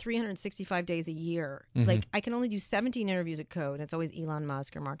extend it 365 days a year? Like I can only do 17 interviews at Code. And it's always Elon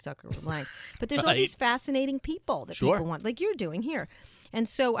Musk or Mark Zuckerberg or blank. But there's all these fascinating people that Sure. people want, like you're doing here. And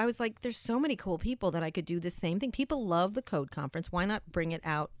so I was like, there's so many cool people that I could do the same thing. People love the Code conference. Why not bring it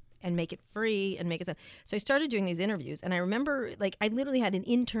out and make it free and make it so I started doing these interviews, and I remember I literally had an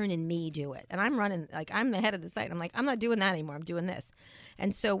intern in me do it, and I'm the head of the site. I'm like, I'm not doing that anymore. I'm doing this.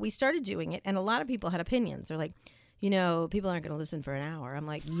 And so we started doing it, and a lot of people had opinions. They're like, people aren't going to listen for an hour. I'm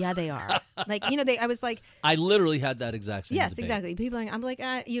like, yeah, they are. I was like, I literally had that exact same yes, debate. exactly. People are, I'm like,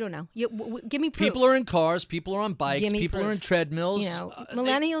 you don't know. Give me proof. People are in cars. People are on bikes. Give me People are proof. in treadmills.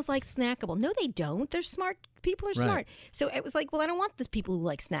 Millennials like snackable. No, they don't. They're smart. People are Right. smart. So it was like, well, I don't want these people who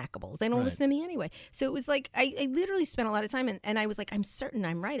like snackables. They don't Right. listen to me anyway. So it was like, I literally spent a lot of time, and I was like, I'm certain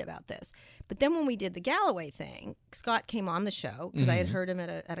I'm right about this. But then when we did the Galloway thing, Scott came on the show because I had heard him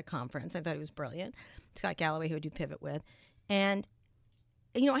at a conference. I thought he was brilliant. Scott Galloway, who I do Pivot with. And,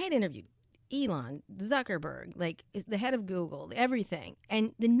 I had interviewed Elon, Zuckerberg, is the head of Google, everything.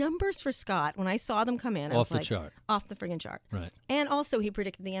 And the numbers for Scott, when I saw them come in, I Off was the like, chart. off the friggin' chart. Right. And also, he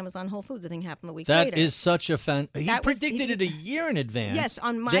predicted the Amazon Whole Foods thing happened the week That later. is such a fan. He That was- predicted he it a year in advance. Yes,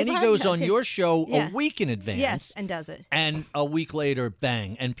 on my Then he goes podcast. on your show Yeah. a week in advance. Yes, and does it. And a week later,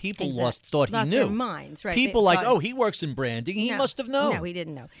 bang, and people Exact- thought he lost knew. their minds, right? People They like, thought- oh, he works in branding. He No. must have known. No, he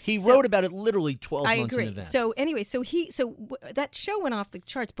didn't know. He So- wrote about it literally 12 I months agree. in advance. So anyway, that show went off the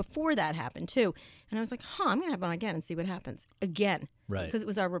charts before that happened. happened too. And I was like, I'm going to have him on again and see what happens again. Right. Because it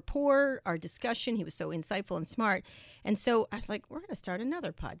was our rapport, our discussion. He was so insightful and smart. And so I was like, we're going to start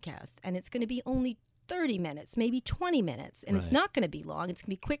another podcast. And it's going to be only 30 minutes, maybe 20 minutes. And it's not going to be long. It's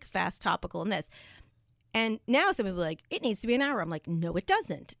going to be quick, fast, topical, and this. And now some people are like, it needs to be an hour. I'm like, no, it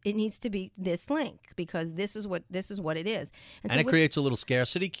doesn't. It needs to be this length because this is what it is. And so it creates a little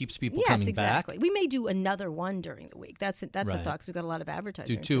scarcity, keeps people coming back. Yes, exactly. We may do another one during the week. That's a thought because we've got a lot of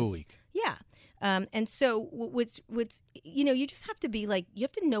advertising. Do 2 a week. Yeah. And so what's you just have to be like, you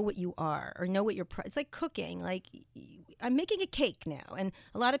have to know what you are or know what it's like cooking. Like I'm making a cake now. And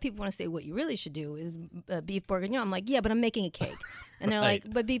a lot of people want to say what you really should do is beef bourguignon. I'm like, yeah, but I'm making a cake. And they're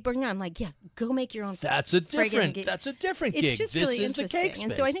like, but beef bourguignon. I'm like, yeah, go make your own. That's a different gig. It's just this really is the interesting. cake space.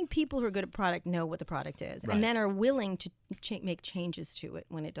 And so I think people who are good at product know what the product is and then are willing to make changes to it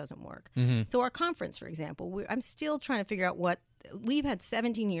when it doesn't work. Mm-hmm. So our conference, for example, I'm still trying to figure out we've had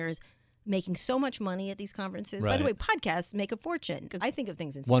 17 years making so much money at these conferences. By the way, podcasts make a fortune. I think of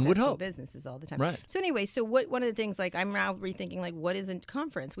things in successful businesses all the time. Right. So anyway, one of the things, like I'm now rethinking, like what is a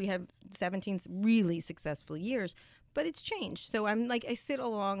conference? We have 17 really successful years, but it's changed. So I'm like, I sit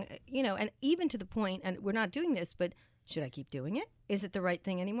along, and even to the point, and we're not doing this, but should I keep doing it? Is it the right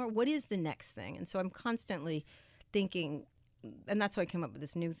thing anymore? What is the next thing? And so I'm constantly thinking, and that's why I came up with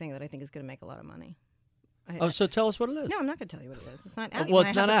this new thing that I think is going to make a lot of money. So tell us what it is. No, I'm not going to tell you what it is. It's not out. Well,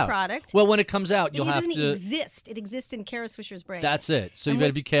 it's not out. Product. Well, when it comes out, you'll have to. It doesn't exist. It exists in Kara Swisher's brain. That's it. So you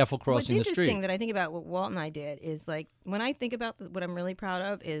better be careful crossing the street. What's interesting that I think about what Walt and I did is, like, when I think about what I'm really proud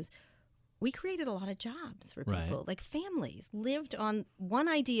of is we created a lot of jobs for people. Like families lived on one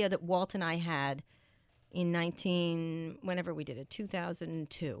idea that Walt and I had in whenever we did it,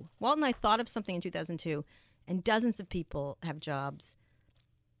 2002. Walt and I thought of something in 2002, and dozens of people have jobs.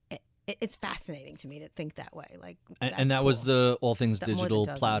 It's fascinating to me to think that way. Like, and that was the All Things Digital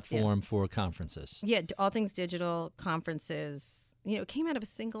platform for conferences. Yeah, All Things Digital conferences. It came out of a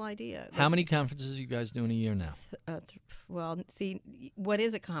single idea. How many conferences are you guys doing a year now? Well, see, what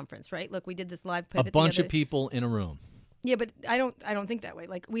is a conference, right? Look, we did this live pivot. A bunch of people in a room. Yeah, but I don't think that way.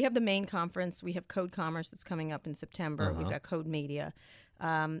 Like, we have the main conference. We have Code Commerce that's coming up in September. We've got Code Media.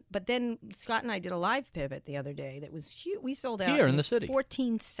 But then Scott and I did a live pivot the other day that was huge. We sold out here in the city.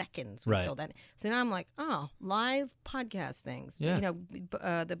 14 seconds. We sold out. So now I'm like, live podcast things. Yeah.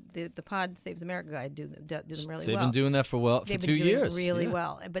 The Pod Saves America guy do them really well. They've been doing that for 2 years. They've been doing really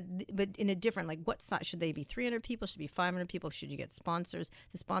well. But in a different, like, what size should they be? 300 people? Should be 500 people? Should you get sponsors?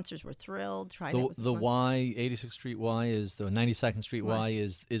 The sponsors were thrilled. The Y 86th Street Y is the 92nd Street Y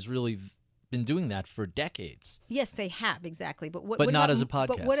is really been doing that for decades. Yes, they have, exactly. But what not about, as a podcast.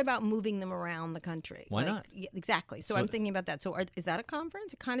 But what about moving them around the country? Why not? Yeah, exactly. So I'm thinking about that. So is that a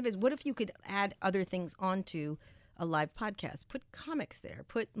conference? It kind of is. What if you could add other things onto a live podcast? Put comics there.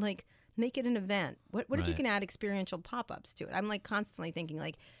 Make it an event. What if you can add experiential pop-ups to it? I'm like constantly thinking,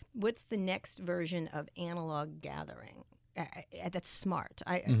 like, what's the next version of analog gathering? That's smart.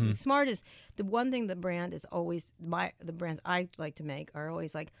 Smart is the one thing the brand is always the brands I like to make are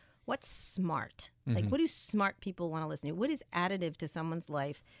always like, what's smart? Like, what do smart people want to listen to? What is additive to someone's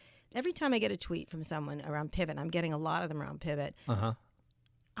life? Every time I get a tweet from someone around Pivot, I'm getting a lot of them around Pivot.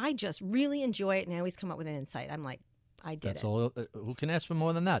 I just really enjoy it, and I always come up with an insight. I'm like, I did That's all. Who can ask for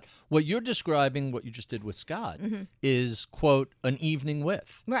more than that? What you're describing, what you just did with Scott, is, quote, an evening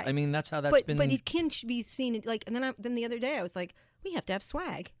with. Right. I mean, that's how that's been. But it can be seen, like, and then the other day I was like, we have to have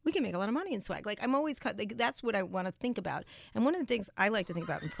swag. We can make a lot of money in swag. Like, I'm always that's what I want to think about. And one of the things I like to think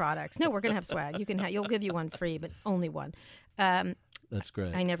about in products. No, we're gonna have swag. You'll give you one free, but only one. That's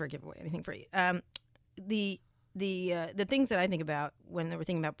great. I never give away anything free. The things that I think about when we're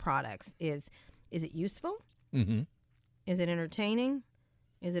thinking about products is it useful? Mm-hmm. Is it entertaining?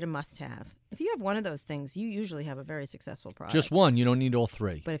 Is it a must-have? If you have one of those things, you usually have a very successful product. Just one. You don't need all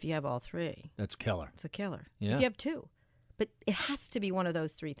three. But if you have all three, that's killer. It's a killer. Yeah. If you have two. But it has to be one of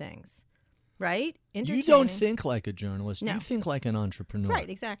those three things, right? You don't think like a journalist. No. You think like an entrepreneur. Right,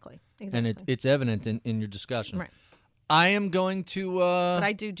 exactly. And it's evident in your discussion. Right. I am going to... but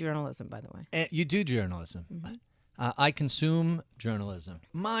I do journalism, by the way. You do journalism. Mm-hmm. I consume journalism.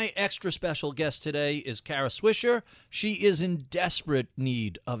 My extra special guest today is Kara Swisher. She is in desperate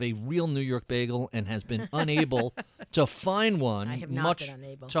need of a real New York bagel and has been unable to find one. I have not much been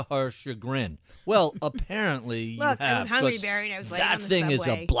unable. to her chagrin. Well, apparently Look, you have. I was hungry, Barry, and I was laying on the thing subway. is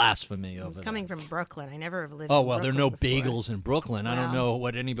a blasphemy I was over coming there. from Brooklyn. I never have lived Oh, in well, there are no Brooklyn before. bagels in Brooklyn. I don't Well. know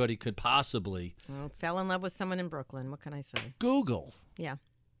what anybody could possibly... Well, fell in love with someone in Brooklyn. What can I say? Google. Yeah.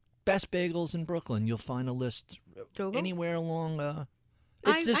 Best bagels in Brooklyn. You'll find a list Google? anywhere along...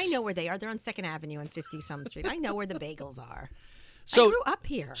 I know where they are. They're on 2nd Avenue on 50-some Street. I know where the bagels are. So I grew up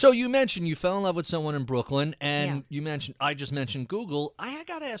here. So you mentioned you fell in love with someone in Brooklyn, and Yeah. I just mentioned Google. I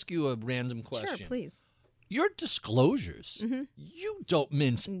got to ask you a random question. Sure, please. Your disclosures, you don't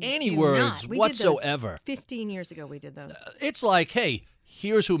mince any Do words not. We did those whatsoever. 15 years ago we did those. It's like, hey,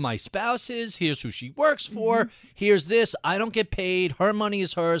 here's who my spouse is. Here's who she works for. Here's this. I don't get paid. Her money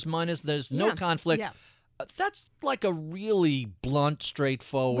is hers. Mine is. There's no Yeah, conflict. yeah. That's like a really blunt, We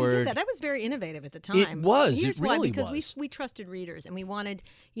straightforward. did that. That was very innovative at the time. It was. Here's It really why, because was. we trusted readers, and we wanted,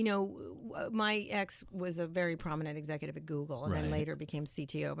 my ex was a very prominent executive at Google, and then Right. later became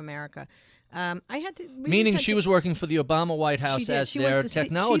CTO of America. I had to. Meaning she was working for the Obama White House She did. as She was their the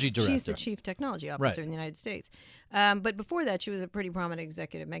technology director. She's the director. chief technology officer Right. in the United States. But before that, she was a pretty prominent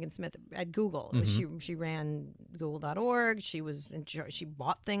executive, Megan Smith at Google. She ran Google.org. She was she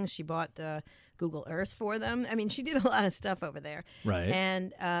bought things. She bought Google Earth for them. I mean, she did a lot of stuff over there. Right.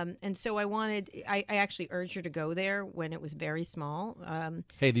 And so I actually urged her to go there when it was very small.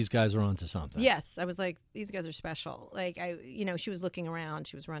 Hey, these guys are onto something. Yes, I was like, these guys are special. Like she was looking around.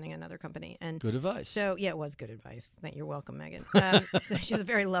 She was running another company, and Good advice. So yeah, it was good advice. You're welcome, Megan. So she's a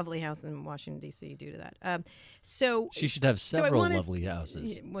very lovely house in Washington D.C. due to that. So She should have so I several wanted- lovely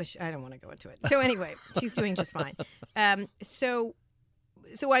houses. Well, I don't want to go into it. So anyway, she's doing just fine.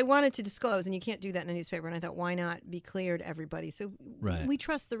 So I wanted to disclose, and you can't do that in a newspaper. And I thought, why not be clear to everybody? So Right. we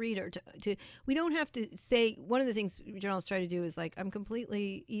trust the reader to. We don't have to say. One of the things journalists try to do is like, I'm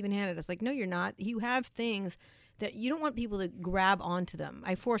completely even-handed. It's like, no, you're not. You have things that you don't want people to grab onto them.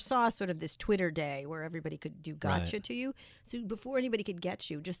 I foresaw sort of this Twitter day where everybody could do gotcha Right. to you. So before anybody could get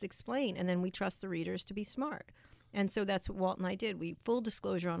you, just explain, and then we trust the readers to be smart. And so that's what Walt and I did. We full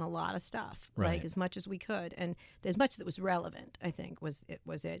disclosure on a lot of stuff, Right. like as much as we could, and as much that was relevant. I think was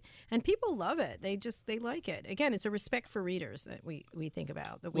it, and people love it. They like it. Again, it's a respect for readers that we think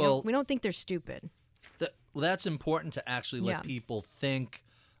about. That we don't think they're stupid. That's important to actually let Yeah. people think.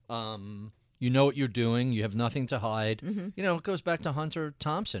 You know what you're doing. You have nothing to hide. It goes back to Hunter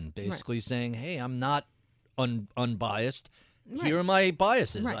Thompson basically saying, "Hey, I'm not unbiased. Here are my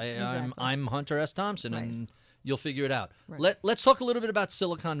biases. Right, exactly. I'm Hunter S. Thompson, Right. and you'll figure it out." Right. Let's talk a little bit about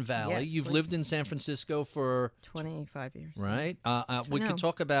Silicon Valley. Yes, You've please. lived in San Francisco for 25 years, right. We No. could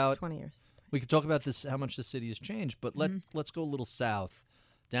talk about 20 years. we could talk about this, how much the city has changed, but let's go a little south,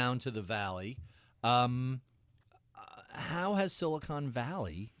 down to the valley. How has Silicon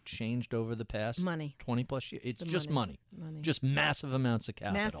Valley changed over the past Money. 20 plus years? It's The just money. Money. Just massive amounts of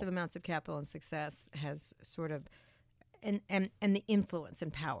capital. Massive amounts of capital and success has sort of, and the influence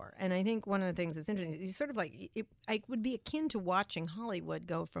and power. And I think one of the things that's interesting is sort of like I would be akin to watching Hollywood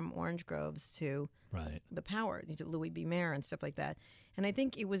go from orange groves to Right. the power, to Louis B. Mayer and stuff like that. And I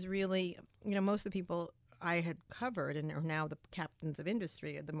think it was really, most of the people I had covered and are now the captains of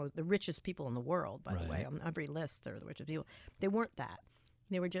industry, the richest people in the world, by the way. Right. On every list, they're the richest people. They weren't that.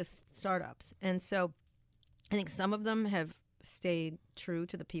 They were just startups. And so I think some of them have stayed true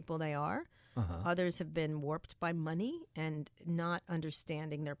to the people they are. Others have been warped by money and not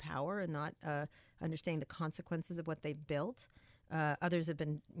understanding their power and not understanding the consequences of what they've built. Others have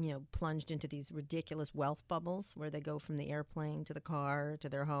been, plunged into these ridiculous wealth bubbles where they go from the airplane to the car to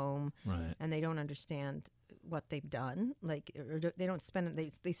their home, Right. and they don't understand what they've done. Like, or they don't spend.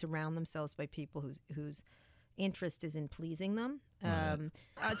 They surround themselves by people whose interest is in pleasing them.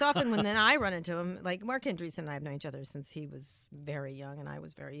 It's often when then I run into them, like Mark Andreessen and I have known each other since he was very young and I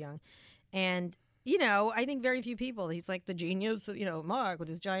was very young, and. I think very few people. He's like the genius, Mark with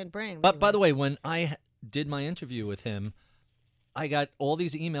his giant brain. But by the way, when I did my interview with him, I got all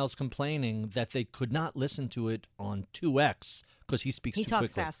these emails complaining that they could not listen to it on 2X because he speaks He too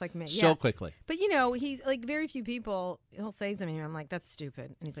talks quickly. fast like me. So Yeah. quickly. But he's like very few people. He'll say something, and I'm like, "That's stupid,"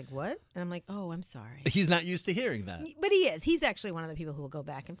 and he's like, "What?" And I'm like, "Oh, I'm sorry." He's not used to hearing that. But he is. He's actually one of the people who will go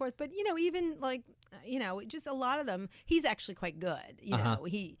back and forth. But even like just a lot of them, he's actually quite good.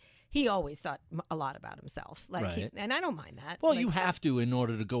 He always thought a lot about himself. Like, Right. and I don't mind that. Well, Like, you have to in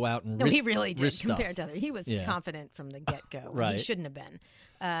order to go out and No, risk he really did risk compared stuff. to others. He was Yeah. confident from the get go. Right. He shouldn't have been.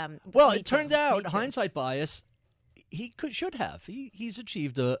 Well, Me it turned too. out, Me too. hindsight bias, he should have. He's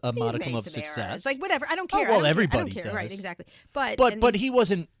achieved a He's modicum made of some success. errors. Like whatever. I don't Oh, care. well, I don't everybody care. Right, does. exactly. But But he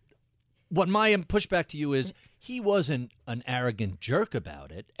wasn't. What my pushback to you is, he wasn't an arrogant jerk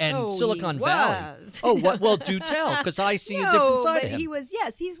about it. And Oh, Silicon he Valley. was. Oh, what? Well, do tell, because I see a different side but of him. he was.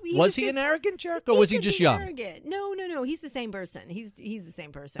 Yes, he was he just, an arrogant jerk, or was he could just be young? Arrogant. No. He's the same person. He's the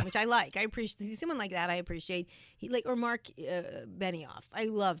same person, which I like. I appreciate. He's someone like that. I appreciate. Or Mark Benioff. I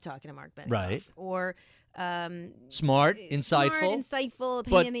love talking to Mark Benioff. Right. Or Smart, insightful, insightful,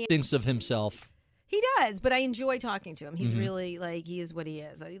 but pain in the thinks of himself. He does, but I enjoy talking to him. He's really like he is what he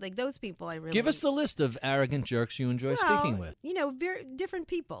is. Like those people, I really Give us the list of arrogant jerks you enjoy speaking with. You know, very different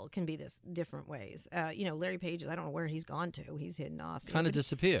people can be this different ways. You know, Larry Page. I don't know where he's gone to. He's hidden off. Kind of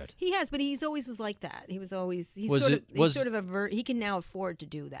disappeared. He has, but he's always was like that. He was always. He can now afford to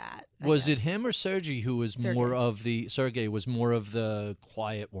do that. Was it him or Sergey who was more of the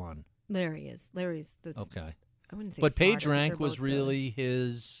quiet one? Larry's the okay. I wouldn't say. But smart, PageRank was really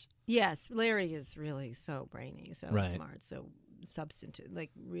his. Yes, Larry is really so brainy, so right. smart, so substantive, like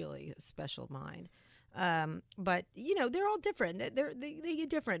really a special mind. But you know, they're all different. They get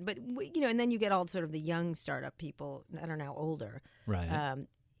different. But you know, and then you get all sort of the young startup people that are now older. Right.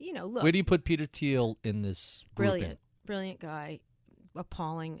 You know, look. Where do you put Peter Thiel in this grouping? Brilliant guy,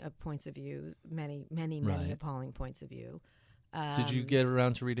 appalling points of view, many appalling points of view. Did you get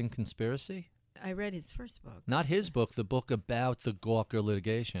around to reading Conspiracy? I read his first book. Not his book, the book about the Gawker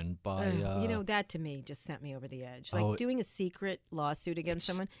litigation by... you know, that to me just sent me over the edge. Like doing a secret lawsuit against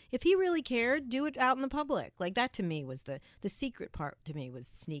someone. If he really cared, do it out in the public. Like that to me was the secret part to me was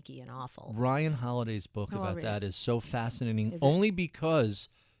sneaky and awful. Ryan Holiday's book about that is so fascinating only because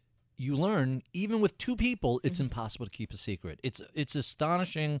you learn, even with two people, it's impossible to keep a secret. It's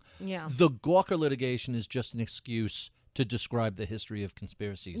astonishing. Yeah. The Gawker litigation is just an excuse to describe the history of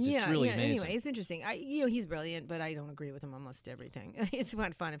conspiracies. It's really amazing. Anyway, it's interesting. He's brilliant, but I don't agree with him on almost everything. It's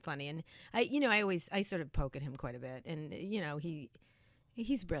fun and funny, and I sort of poke at him quite a bit, and you know,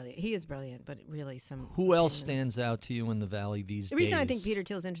 he's brilliant. He is brilliant, but really Who else stands out to you in the Valley these days? The reason I think Peter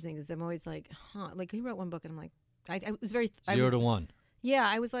Thiel's interesting is I'm always like, like he wrote one book, and I'm like, I was very 0 to 1. Yeah,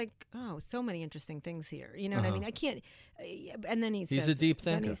 I was like, oh, so many interesting things here. You know what I mean? I can't. And then he's a deep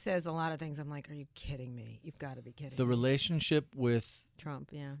thinker. Then he says a lot of things. I'm like, are you kidding me? You've got to be kidding me. The relationship with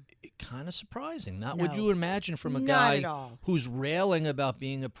Trump, kind of surprising. Not what you imagine from a Not guy at all. who's railing about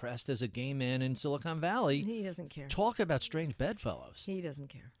being oppressed as a gay man in Silicon Valley. He doesn't care. Talk about strange bedfellows. He doesn't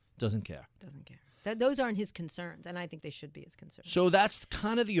care. Doesn't care. Doesn't care. Those aren't his concerns, and I think they should be his concerns. So that's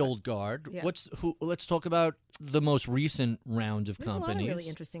kind of the old guard. Yeah. Let's talk about the most recent round of There's companies. A lot of really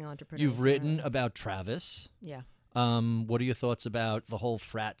interesting entrepreneurs. You've written about Travis. Yeah. What are your thoughts about the whole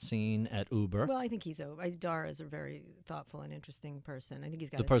frat scene at Uber? Well, I think he's over. Dara is a very thoughtful and interesting person. I think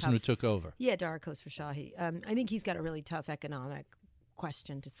he's got the person who took over. Yeah, Dara Khosrowshahi. I think he's got a really tough economic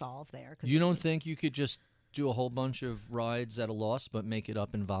question to solve there. You don't think you could just do a whole bunch of rides at a loss, but make it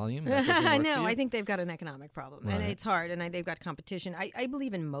up in volume? That doesn't work no, for you? I think they've got an economic problem, Right. and it's hard, and they've got competition. I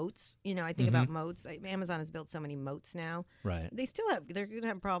believe in moats. You know, I think about moats. Amazon has built so many moats now. Right. They're going to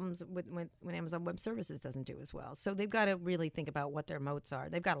have problems when Amazon Web Services doesn't do as well. So they've got to really think about what their moats are.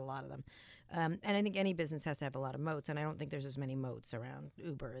 They've got a lot of them. And I think any business has to have a lot of moats, and I don't think there's as many moats around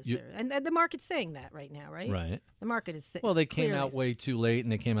Uber as there. And the market's saying that right now, right? Right. The market is Well, they came out way too late,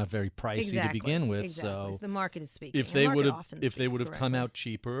 and they came out very pricey to begin with. Exactly. So the market is speaking. if they would have come out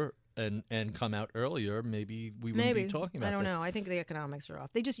cheaper and come out earlier, maybe we wouldn't be talking about this. I don't know. I think the economics are off.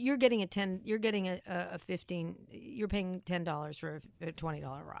 You're getting a $15. You're paying $10 for a $20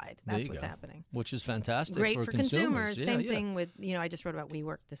 ride. That's what's happening. Which is fantastic. Great for consumers. Yeah, Same thing with I just wrote about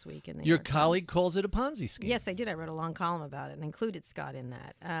WeWork this week. In the Your New York colleague Times. calls it a Ponzi scheme. Yes, I did. I wrote a long column about it and included Scott in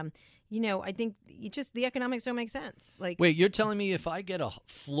that. I think the economics don't make sense. Like, wait, you're telling me if I get a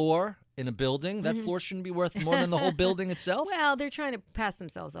floor in a building, that floor shouldn't be worth more than the whole building itself? Well, they're trying to pass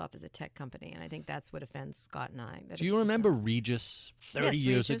themselves off as a tech company, and I think that's what offends Scott and I. Do you remember Regis 30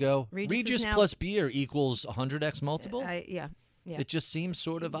 years ago? Regis now, plus beer equals 100x multiple? Yeah. It just seems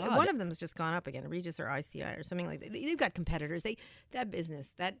sort of odd. One of them has just gone up again, Regis or ICI or something like that. They've got competitors. That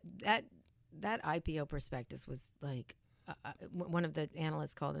business, that IPO prospectus was like one of the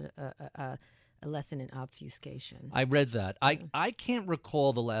analysts called it a lesson in obfuscation. I read that. I can't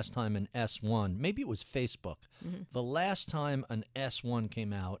recall the last time an S1, maybe it was Facebook, the last time an S1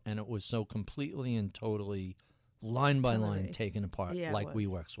 came out and it was so completely and totally line by line taken apart like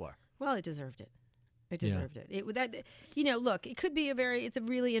WeWorks were. Well, it deserved it. It deserved it. Look, it could be it's a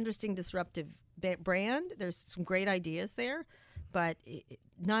really interesting disruptive brand. There's some great ideas there, but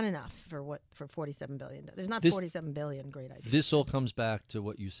not enough for $47 billion. There's not $47 billion great ideas. This all comes back to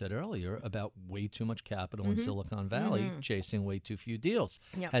what you said earlier about way too much capital in Silicon Valley chasing way too few deals.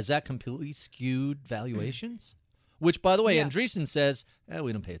 Yep. Has that completely skewed valuations? Which, by the way, Andreessen says,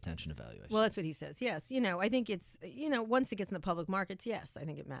 we don't pay attention to valuation. Well, that's what he says. Yes. I think it's, once it gets in the public markets, yes, I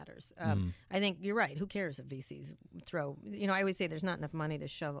think it matters. I think you're right. Who cares if VCs throw, I always say there's not enough money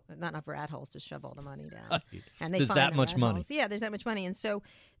to not enough rat holes to shove all the money down. Right. And they there's find that the much rat money. holes. Yeah, there's that much money. And so,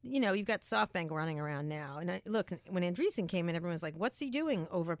 you've got SoftBank running around now. And look, when Andreessen came in, everyone was like, what's he doing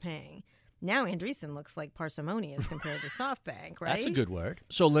overpaying? Now Andreessen looks like parsimonious compared to SoftBank, right? That's a good word.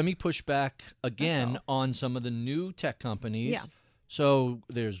 So let me push back again all. on some of the new tech companies. Yeah. So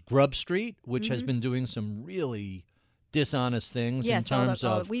there's Grub Street, which has been doing some really dishonest things in terms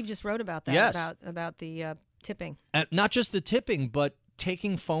of we just wrote about that. Yes. About the tipping. not just the tipping, but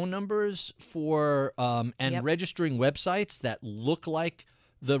taking phone numbers for and Yep. registering websites that look like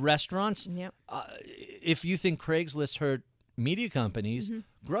the restaurants. Yep. If you think Craigslist hurt media companies,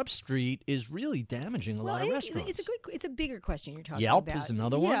 Grub Street is really damaging a lot of restaurants. It's a bigger question you're talking Yelp about. is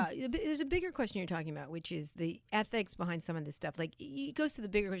another one? Yeah, there's a bigger question you're talking about, which is the ethics behind some of this stuff. Like, it goes to the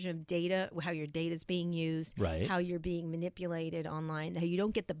bigger question of data, how your data is being used, Right. how you're being manipulated online, how you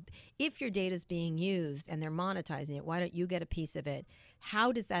don't get if your data is being used and they're monetizing it, why don't you get a piece of it?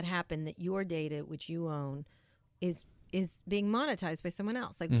 How does that happen that your data, which you own, is being monetized by someone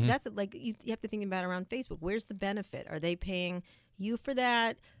else? Like, that's like you have to think about around Facebook. Where's the benefit? Are they paying you for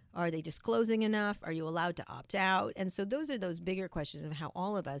that? Are they disclosing enough? Are you allowed to opt out? And so those are those bigger questions of how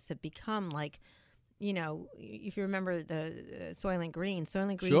all of us have become like, you know, if you remember the Soylent Green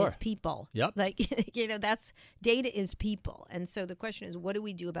Sure. is people. Yep. Like, you know, that's data is people. And so the question is, what do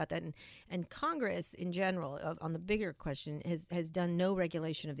we do about that? And Congress in general, on the bigger question, has done no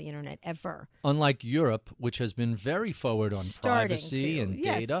regulation of the internet ever. Unlike Europe, which has been very forward on privacy and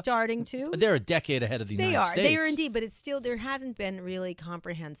data. Starting to. They're a decade ahead of the United States. They are indeed, but it's still, there haven't been really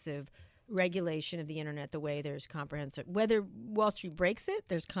comprehensive regulation of the internet the way there's comprehensive. Whether Wall Street breaks it,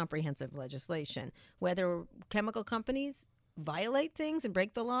 there's comprehensive legislation. Whether chemical companies violate things and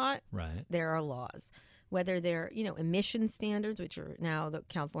break the law, Right. there are laws. Whether they're, you know, emission standards, which are now the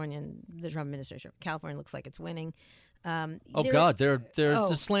Trump administration, California looks like it's winning. God, they're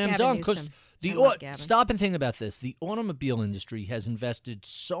it's a slam Gavin dunk. Because Newsom. I love Gavin. stop and think about this. The automobile industry has invested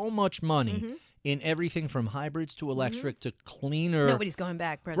so much money Mm-hmm. in everything from hybrids to electric to cleaner. Nobody's going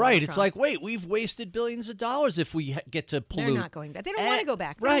back, President Right. Trump. It's like, wait, we've wasted billions of dollars if we get to pollute. They're not going back. They don't want to go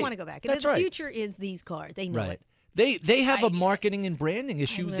back. They don't want to go back. That's the right. future is these cars. They know Right. it. They have a marketing and branding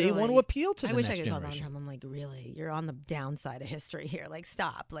issue. They want to appeal to the I wish next I could call Donald generation. Trump. I'm like, really? You're on the downside of history here. Like,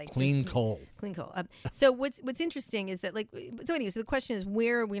 stop. Like, Clean just- coal. Clean coal. So what's interesting is that, like, so anyway, so the question is,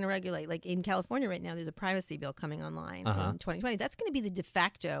 where are we going to regulate? Like, in California right now, there's a privacy bill coming online in 2020. That's going to be the de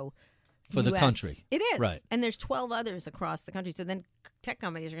facto For the US. country. It is. Right. And there's 12 others across the country. So then tech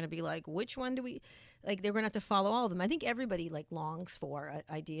companies are going to be like, which one do we, like, they're going to have to follow all of them. I think everybody, like, longs for an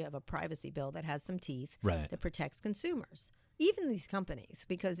idea of a privacy bill that has some teeth, Right. that protects consumers. Even these companies,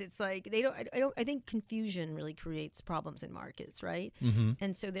 because it's like I think confusion really creates problems in markets, right? Mm-hmm.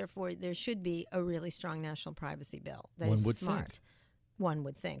 And so therefore there should be a really strong national privacy bill that One is would smart. think. One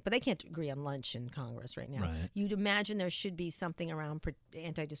would think, but they can't agree on lunch in Congress right now. Right. You'd imagine there should be something around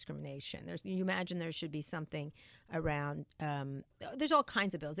anti-discrimination. You imagine there should be something around. There's all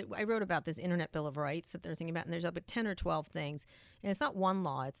kinds of bills. I wrote about this Internet Bill of Rights that they're thinking about, and there's about 10 or 12 things. And it's not one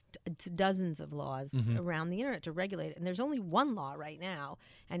law; it's dozens of laws around the internet to regulate it. And there's only one law right now,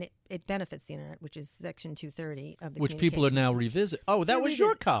 and it benefits the internet, which is Section 230 of the Which people are now revisiting. Oh, that was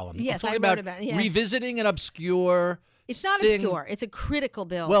your column. Yes, I'm I talking wrote about it, yeah. revisiting an obscure. It's not thing. obscure. It's a critical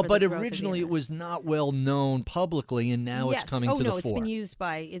bill. Well, for but the growth of the originally it internet. was not well known publicly, and now Yes. it's coming to the fore. it's been used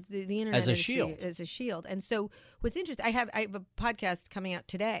by the internet As a industry shield. As a shield. And so what's interesting, I have a podcast coming out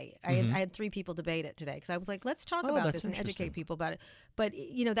today. I had 3 people debate it today because I was like, let's talk about that's this and interesting. educate people about it. But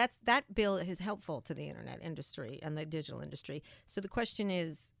you know, that bill is helpful to the internet industry and the digital industry. So the question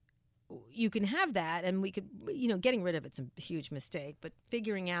is, you can have that, and we could, you know, getting rid of it's a huge mistake, but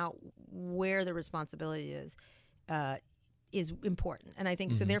figuring out where the responsibility is important. And I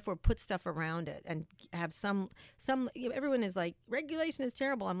think so therefore put stuff around it and have some you know, everyone is like, regulation is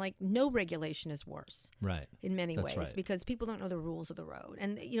terrible. I'm like, no regulation is worse. Right. In many That's ways, right. because people don't know the rules of the road.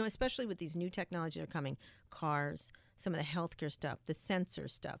 And, you know, especially with these new technologies that are coming, cars, some of the healthcare stuff, the sensor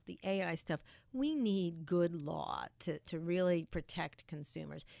stuff, the AI stuff, we need good law to really protect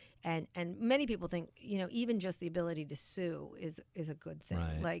consumers. And many people think, you know, even just the ability to sue is a good thing.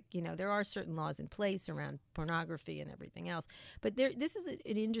 Right. Like, you know, there are certain laws in place around pornography and everything else. But this is an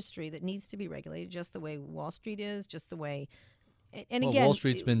industry that needs to be regulated just the way Wall Street is, just the way. And Well, again, Wall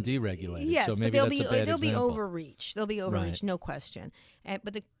Street's been deregulated, yes, so maybe but that's a bad there'll be example. overreach. There'll be overreach, Right. no question.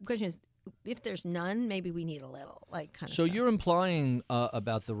 But the question is, if there's none, maybe we need a little, like, kind of So stuff. you're implying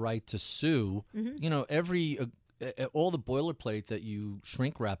about the right to sue. Mm-hmm. You know, every all the boilerplate that you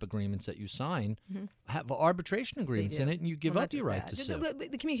shrink wrap agreements that you sign have arbitration agreements in it, and you give up your right to sue.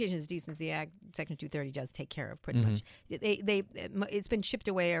 The Communications Decency Act, Section 230, does take care of pretty much. It's been shipped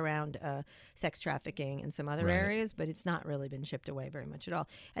away around sex trafficking and some other areas, but it's not really been shipped away very much at all.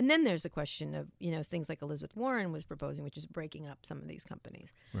 And then there's the question of things like Elizabeth Warren was proposing, which is breaking up some of these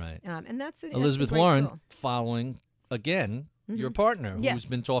companies. Right. And that's Elizabeth a great Warren tool. following again. Your partner, who's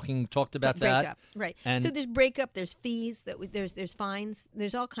been talked about that, breakup, right? And so there's breakup, there's fees, there's fines,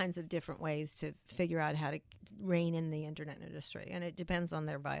 there's all kinds of different ways to figure out how to rein in the internet industry, and it depends on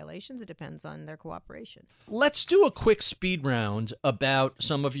their violations. It depends on their cooperation. Let's do a quick speed round about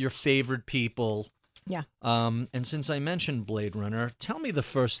some of your favorite people. Yeah. And since I mentioned Blade Runner, tell me the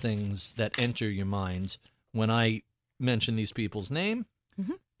first things that enter your mind when I mention these people's name.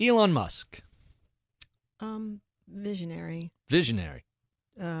 Elon Musk. Visionary.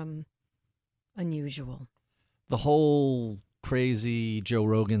 Unusual. The whole crazy Joe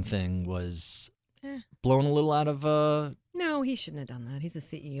Rogan thing was blown a little out of No, he shouldn't have done that. He's a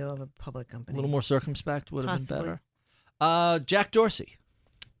CEO of a public company. a little more circumspect would have Possibly. been better. Jack Dorsey.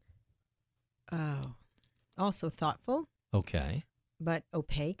 Oh. Also thoughtful, Okay. but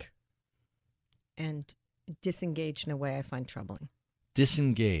opaque and disengaged in a way I find troubling.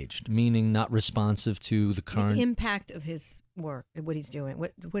 Disengaged, meaning not responsive to the current. The impact of his work, what he's doing,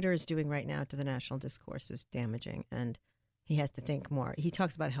 what Twitter is doing right now to the national discourse is damaging, and he has to think more. He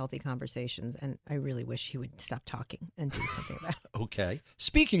talks about healthy conversations, and I really wish he would stop talking and do something about it. Okay.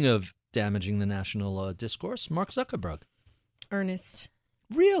 Speaking of damaging the national discourse, Mark Zuckerberg. Earnest,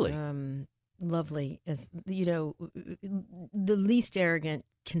 Really? lovely, as the least arrogant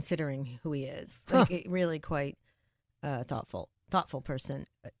considering who he is. Like, really quite thoughtful person,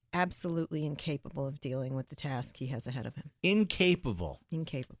 absolutely incapable of dealing with the task he has ahead of him. Incapable.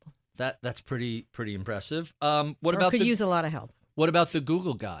 That's pretty impressive. What about could use a lot of help. What about the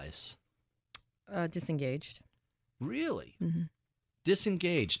Google guys? Disengaged. Really? Mm-hmm.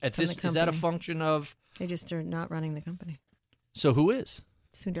 Disengaged. At From this the is that a company. function of? They just are not running the company. So who is?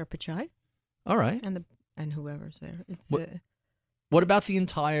 Sundar Pichai All right. and whoever's there. It's What about the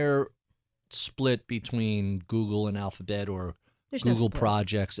entire split between Google and Alphabet or there's no Google split.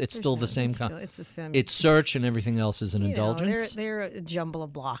 Projects? It's still the same kind. It's the same. It's search and everything else is an indulgence. They're a jumble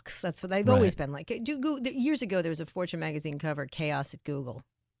of blocks. That's what they've Right. always been like. Years ago, there was a Fortune magazine cover, "Chaos at Google."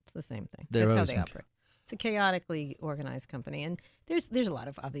 It's the same thing. They're That's how always they been operate. It's a chaotically organized company, and there's a lot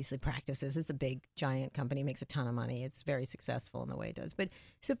of obviously practices. It's a big, giant company, makes a ton of money. It's very successful in the way it does. But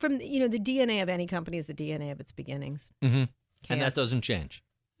so from the DNA of any company is the DNA of its beginnings. Mm-hmm. Chaos. And that doesn't change.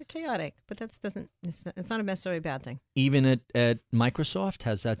 They're chaotic, but it's not necessarily a bad thing. Even at Microsoft,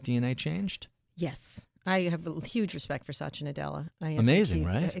 has that DNA changed? Yes, I have a huge respect for Satya Nadella. Amazing,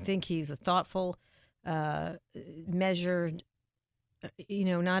 right? I think he's a thoughtful, measured,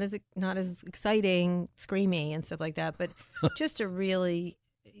 not as exciting, screamy and stuff like that, but just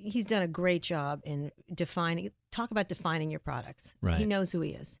he's done a great job in defining your products. Right. He knows who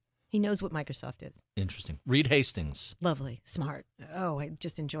he is. He knows what Microsoft is. Interesting. Reed Hastings. Lovely, smart. Oh, I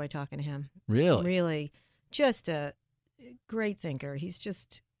just enjoy talking to him. Really? Really, just a great thinker. He's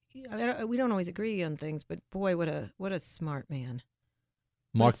just, we don't always agree on things, but boy, what a smart man.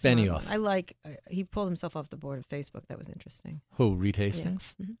 Mark What a smart Benioff. one. He pulled himself off the board of Facebook. That was interesting. Who? Reed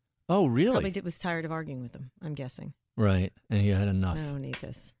Hastings? Mhm. Oh, really? Probably was tired of arguing with him, I'm guessing. Right. And he had enough. I don't need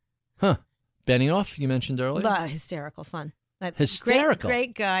this. Huh. Benioff, you mentioned earlier? But hysterical fun. Hysterical.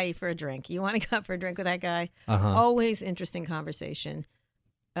 Great guy for a drink. You want to go out for a drink with that guy? Uh-huh. Always interesting conversation.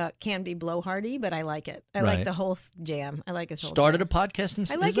 Can be blowhardy, but I like it. I Right. like the whole jam. I like his whole Started jam. a podcast I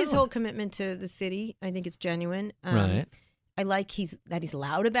himself. like his whole commitment to the city. I think it's genuine. Right. I like that he's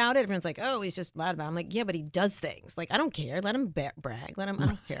loud about it. Everyone's like, "Oh, he's just loud about it." I'm like, "Yeah, but he does things. Like, I don't care. Let him brag. Let him. I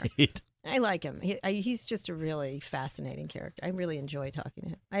don't care. Right. I like him. He's just a really fascinating character. I really enjoy talking to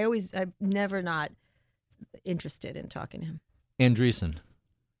him. I'm never not interested in talking to him. Andreesen.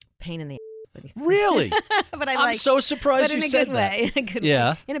 Pain in the ass, but he's Really? but I I'm like. so surprised But you in a said good that. way. In a good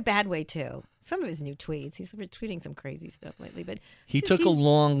Yeah. way. In a bad way too. Some of his new tweets. He's tweeting some crazy stuff lately, but He took a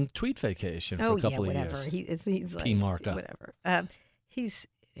long tweet vacation for a couple of whatever. years. He's like P-Marka. whatever.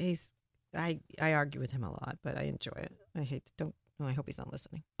 I argue with him a lot, but I enjoy it. I hope he's not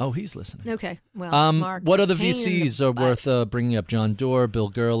listening. Oh, he's listening. Okay. Well, Mark. What other pain in the VCs are butt. worth bringing up? John Doerr, Bill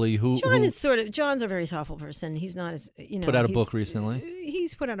Gurley, John's a very thoughtful person. He's not as put out a he's- book recently.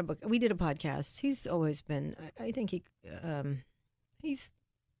 He's put out a book. We did a podcast. He's always been. I think he's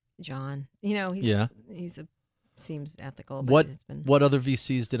John. He's seems ethical. But What it's been what other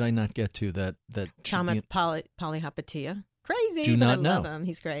VCs did I not get to that should be- Chamath Palihapitiya. Crazy, Do but not I love know. him.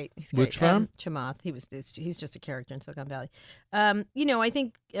 He's great. He's great. Which firm? Chamath. He's just a character in Silicon Valley. I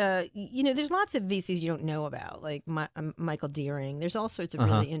think there's lots of VCs you don't know about, like Michael Deering. There's all sorts of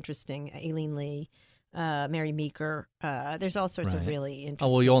really interesting. Aileen Lee, Mary Meeker. There's all sorts of really interesting.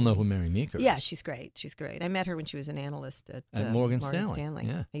 Oh, well, you all know who Mary Meeker is. Yeah, she's great. She's great. I met her when she was an analyst at Morgan Stanley.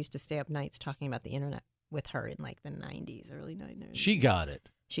 Yeah. I used to stay up nights talking about the internet with her in like the 90s, early 90s. She got it.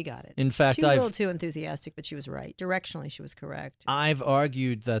 She got it. In fact, she was a little too enthusiastic, but she was right. Directionally, she was correct. I've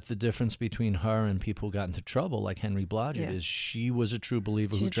argued that the difference between her and people who got into trouble, like Henry Blodgett, is she was a true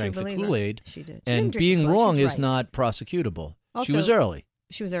believer who drank the Kool-Aid. She did. And being wrong is not prosecutable. Also, she was early.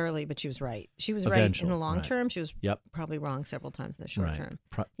 She was early, but she was right. She was Eventually, right in the long term. She was Yep. probably wrong several times in the short term.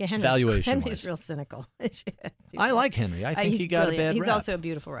 Henry's Henry's real cynical. I like Henry. I think he got brilliant. a bad He's rap. also a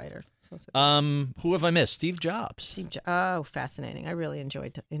beautiful writer. Who have I missed? Steve Jobs. Oh, fascinating. I really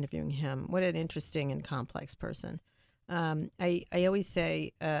enjoyed interviewing him. What an interesting and complex person. I always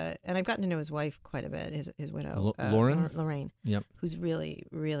say, and I've gotten to know his wife quite a bit, his widow, Lorraine. Yep. Who's really,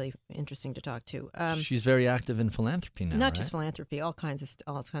 really interesting to talk to. She's very active in philanthropy now. Not just philanthropy, all kinds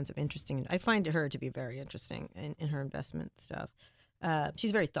of interesting. I find her to be very interesting in her investment stuff.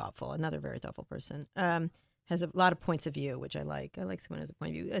 She's very thoughtful. Another very thoughtful person. Has a lot of points of view, which I like. I like someone who has a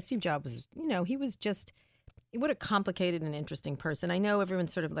point of view. Steve Jobs was, he was just. What a complicated and interesting person. I know everyone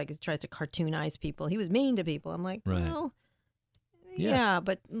sort of like tries to cartoonize people. He was mean to people. I'm like, well, yeah,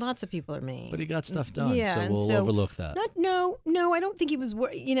 but lots of people are mean. But he got stuff done, yeah, so we'll overlook that. No, I don't think he was,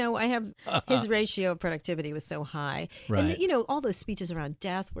 I have, his ratio of productivity was so high. Right. And, all those speeches around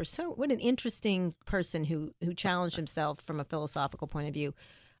death were what an interesting person who challenged himself from a philosophical point of view.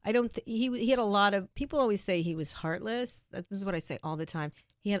 I don't he had a lot of, people always say he was heartless. This is what I say all the time.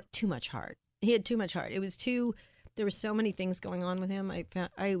 He had too much heart. He had too much heart. It was there were so many things going on with him. Walt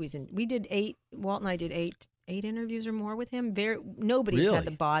and I did eight interviews or more with him. Nobody's had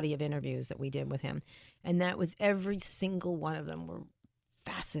the body of interviews that we did with him. And that was every single one of them were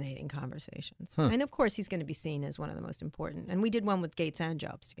fascinating conversations. And of course, he's going to be seen as one of the most important. And we did one with Gates and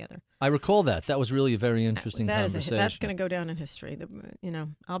Jobs together. I recall that. That was really a very interesting conversation. That's going to go down in history.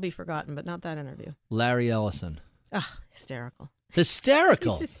 I'll be forgotten, but not that interview. Larry Ellison. Hysterical.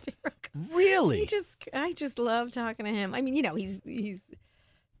 Hysterical. He's hysterical. Really? I just love talking to him. I mean, he's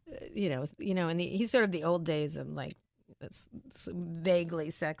he's sort of the old days of like vaguely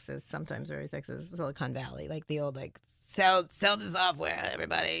sexist, sometimes very sexist Silicon Valley, like the old like sell the software,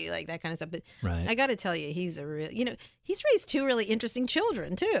 everybody, like that kind of stuff. But I got to tell you, he's a real, he's raised two really interesting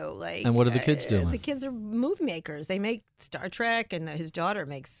children too. Like, and what are the kids doing? The kids are movie makers. They make Star Trek, and his daughter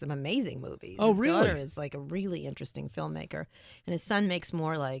makes some amazing movies. Oh, his really? daughter is like a really interesting filmmaker, and his son makes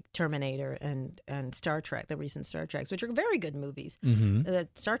more like Terminator and Star Trek, the recent Star Treks, which are very good movies. Mm-hmm. The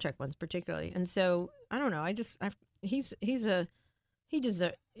Star Trek ones particularly. And so I don't know. He's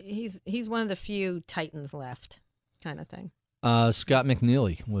one of the few titans left, kind of thing. Scott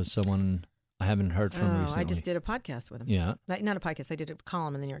McNeely was someone I haven't heard from recently. I just did a podcast with him. Yeah. Not a podcast. I did a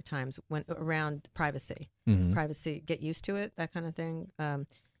column in the New York Times went around privacy. Mm-hmm. Privacy, get used to it, that kind of thing.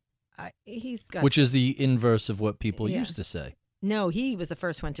 He's got, which is the inverse of what people used to say. No, he was the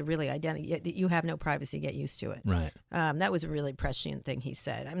first one to really identify. You have no privacy, get used to it. Right. That was a really prescient thing he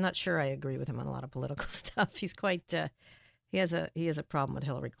said. I'm not sure I agree with him on a lot of political stuff. He's quite. He has a problem with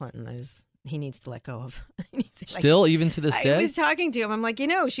Hillary Clinton that he needs to let go of. Still, even to this day? I was talking to him. I'm like,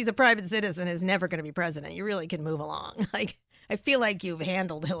 she's a private citizen, is never going to be president. You really can move along. Like, I feel like you've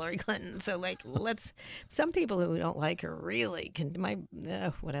handled Hillary Clinton. So, like, some people who don't like her really can,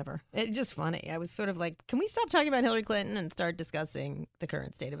 whatever. It's just funny. I was sort of like, can we stop talking about Hillary Clinton and start discussing the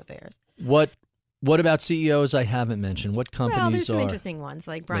current state of affairs? What about CEOs I haven't mentioned? What companies Well, there's some interesting ones,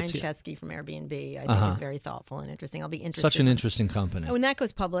 like Brian Chesky from Airbnb. I think is very thoughtful and interesting. I'll be interested. Such an interesting company. When that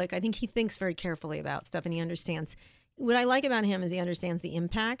goes public, I think he thinks very carefully about stuff, and he understands. What I like about him is he understands the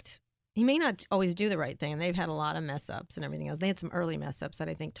impact. He may not always do the right thing, and they've had a lot of mess-ups and everything else. They had some early mess-ups that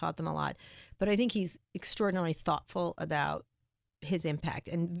I think taught them a lot. But I think he's extraordinarily thoughtful about his impact,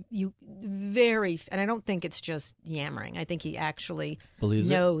 and I don't think it's just yammering. I think he actually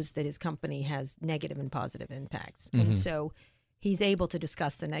knows that his company has negative and positive impacts. Mm-hmm. And so he's able to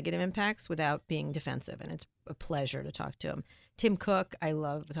discuss the negative impacts without being defensive, and it's a pleasure to talk to him. Tim Cook, I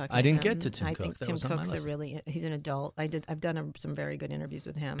love talking to him. I didn't get to Tim Cook. I think Tim Cook's he's an adult. I've done some very good interviews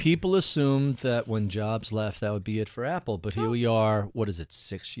with him. People assumed that when Jobs left, that would be it for Apple, but here we are, what is it,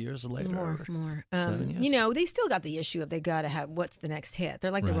 6 years later? More. 7 years? They still got the issue of they've got to have, what's the next hit?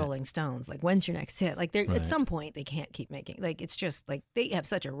 They're like the Rolling Stones. Like, when's your next hit? Like, at some point, they can't keep making, like, it's just, like, they have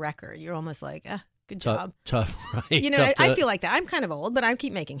such a record. You're almost like, Good job. Tough, right? You know, tough I to- feel like that. I'm kind of old, but I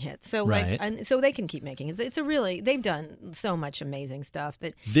keep making hits. So Right. and so they can keep making it. It's a really, they've done so much amazing stuff.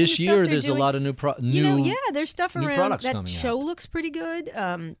 That This and the stuff year, they're there's doing, a lot of new there's stuff new around. products That coming show out. looks pretty good.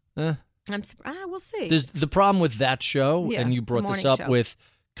 Eh. We'll see. There's the problem with that show, Yeah, and you the brought this morning up show. with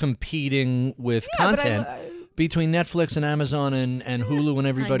competing with Yeah, but content between Netflix and Amazon and Hulu and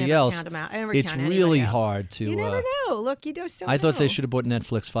everybody I never else. count 'em out. I never It's count really anybody out. hard to. You never know. Look, you just don't I thought they know. should have bought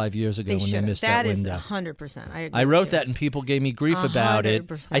Netflix 5 years ago They when they should. missed that That is window. 100%. I agree. I wrote with you. that and people gave me grief about it.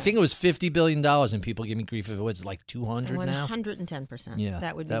 100%. I think it was $50 billion and people gave me grief if it was like 200 now. 110%. Yeah,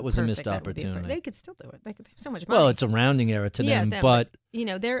 that would be that was a perfect. missed That would be opportunity. They could still do it. They have so much money. Well, it's a rounding error to Yes, them, that- but you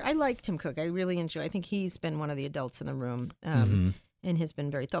know, I like Tim Cook. I really enjoy. I think he's been one of the adults in the room, Mm-hmm. and has been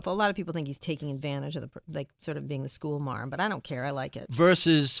very thoughtful. A lot of people think he's taking advantage of sort of being the school marm, but I don't care. I like it.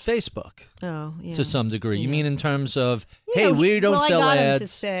 versus Facebook Oh, yeah. to some degree. You Yeah. mean in terms of, You hey, know, we don't well, sell I got ads. him to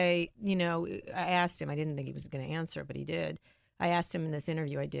say, you know, I asked him. I didn't think he was going to answer, but he did. I asked him in this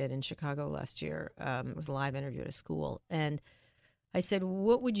interview I did in Chicago last year. It was a live interview at a school, and I said,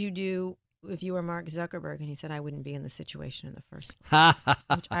 "What would you do if you were Mark Zuckerberg?" And he said, "I wouldn't be in this situation in the first place."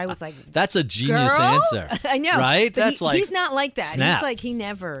 Which I was like, That's a genius Girl? answer. I know, Right? but That's like he's not like that. snap. He's like he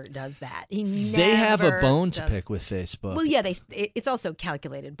never does that. They have a never bone to does- pick with Facebook. Well, yeah, it's also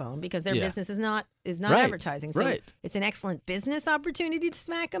calculated bone because their Yeah. business is not Right, advertising. So right. it's an excellent business opportunity to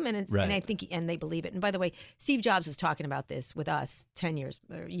smack them, and Right. and I think and they believe it. And by the way, Steve Jobs was talking about this with us 10 years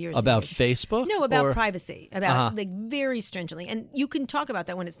or years about ago. Facebook? No, about or- privacy, about Uh-huh. like very stringently, and you can talk about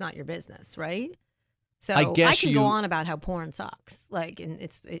that when it's not your business, right? So I guess can you- go on about how porn sucks, like, and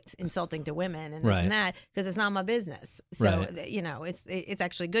it's insulting to women and this Right. and that because it's not my business. So Right. you know, it's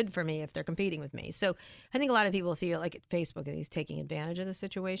actually good for me if they're competing with me. So I think a lot of people feel like at Facebook that he's taking advantage of the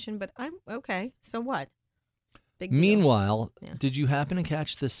situation, but I'm okay. So what? Big deal. Meanwhile, Yeah. did you happen to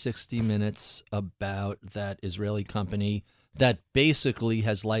catch the 60 Minutes about that Israeli company that basically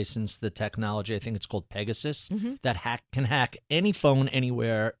has licensed the technology? I think it's called Pegasus, Mm-hmm. that can hack any phone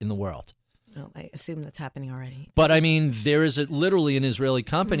anywhere in the world. Well, I assume that's happening already. But I mean, there is literally an Israeli Mm.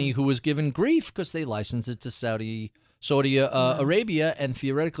 company who was given grief because they licensed it to Saudi Arabia, and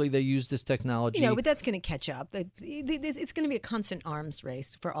theoretically they use this technology. You know, but that's going to catch up. It's going to be a constant arms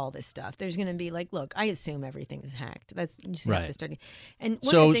race for all this stuff. There's going to be like, look, I assume everything is hacked. That's you just have Right. to start. And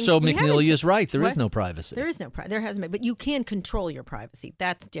one so of the things we haven't McNeely is right. There is What? no privacy. There is no there hasn't been, but you can control your privacy.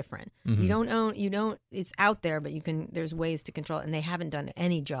 That's different. Mm-hmm. You don't. It's out there, but you can. There's ways to control it, and they haven't done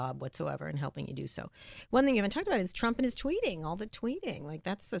any job whatsoever in helping you do so. One thing you haven't talked about is Trump and his tweeting. All the tweeting, like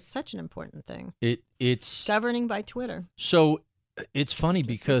that's such an important thing. It's Governing by Twitter. so it's funny Just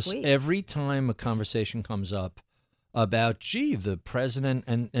this because week. every time a conversation comes up about, gee, the president,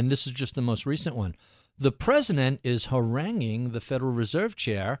 and this is just the most recent one, the president is haranguing the Federal Reserve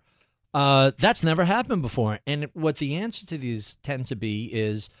Chair. That's never happened before. And what the answer to these tend to be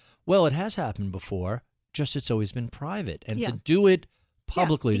is, well, it has happened before, just it's always been private. And Yeah. to do it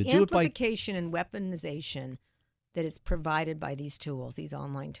publicly, the to do it by amplification and weaponization that is provided by these tools, these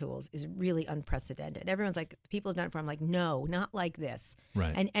online tools, is really unprecedented. Everyone's like, people have done it before. I'm like, no, not like this.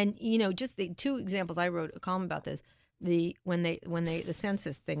 Right. And you know, just the two examples I wrote a column about this. When the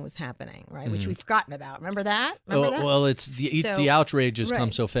census thing was happening, right, which we've forgotten about. Remember that? Remember that? Well, it's the So- outrage has come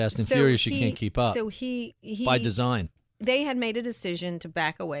right. so fast and So furious you he- can't keep up So he by design. they had made a decision to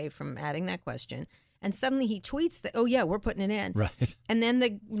back away from adding that question. And suddenly he tweets that, oh, yeah, we're putting it in. Right. And then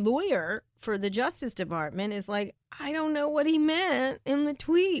the lawyer for the Justice Department is like, I don't know what he meant in the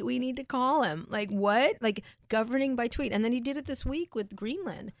tweet. We need to call him. Like, what? Like, governing by tweet. And then he did it this week with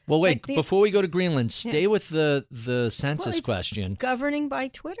Greenland. Well, wait, Like the- before we go to Greenland, stay Yeah. with the census it's question. Governing by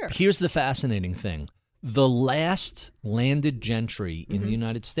Twitter. Here's the fascinating thing. The last landed gentry in Mm-hmm. the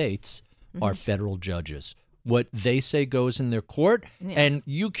United States are federal judges. What they say goes in their court, and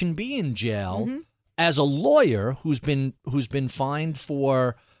you can be in jail Mm-hmm. as a lawyer who's been fined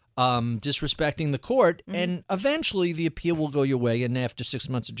for disrespecting the court, Mm-hmm. and eventually the appeal will go your way, and after 6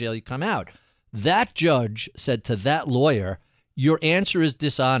 months of jail you come out. That judge said to that lawyer, your answer is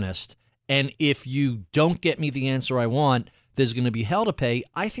dishonest, and if you don't get me the answer I want, there's going to be hell to pay.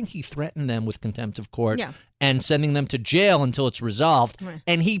 I think he threatened them with contempt of court Yeah. and sending them to jail until it's resolved. Right.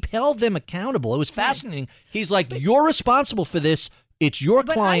 And he held them accountable. It was fascinating. He's like, you're responsible for this. It's your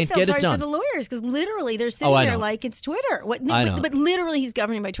But client. I felt Get sorry it done. for the lawyers because literally they're sitting Oh, I there know. like it's Twitter. What? I know. But literally he's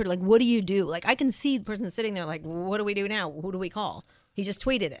governing by Twitter. Like, what do you do? Like, I can see the person sitting there like, what do we do now? Who do we call? He just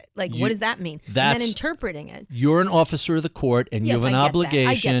tweeted it. Like, what does that mean? And that's- then interpreting it. You're an officer of the court, and you Yes, have an I get obligation. That.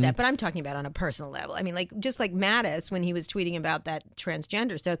 I get that, but I'm talking about on a personal level. I mean, like just like Mattis when he was tweeting about that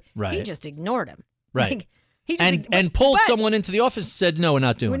transgender stuff, he Right. just ignored him. Right. Like, He just, and pulled but- someone into the office and said, no, we're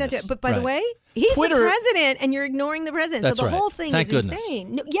not doing We're not this. doing, but by the Right. way, he's Twitter- the president, and you're ignoring the president. That's so the right. whole thing Thank is goodness.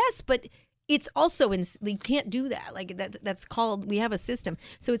 insane. No, yes, but it's also you can't do that. Like that's called. We have a system,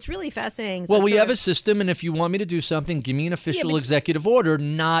 so it's really fascinating. Well, So we sort have of- a system, and if you want me to do something, give me an official but- executive order,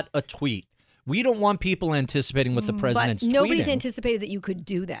 not a tweet. We don't want people anticipating what the president's But nobody's tweeting. anticipated that you could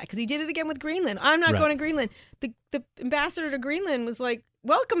do that because he did it again with Greenland. I'm not Right. going to Greenland. The ambassador to Greenland was like,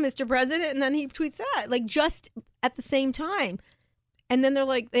 "Welcome, Mr. President," and then he tweets that like just at the same time, and then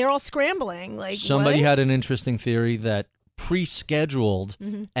they're all scrambling. Like Somebody what? had an interesting theory that pre-scheduled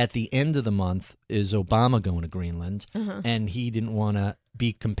at the end of the month is Obama going to Greenland, and he didn't want to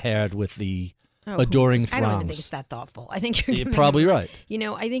be compared with the adoring I don't even think throngs. it's that thoughtful. I think you're Probably right. You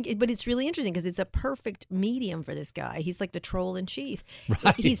know, I think, but it's really interesting because it's a perfect medium for this guy. He's like the troll in chief.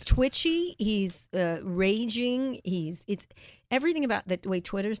 Right. He's twitchy. He's raging. It's everything about the way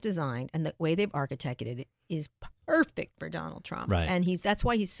Twitter's designed and the way they've architected it is perfect for Donald Trump. Right. And that's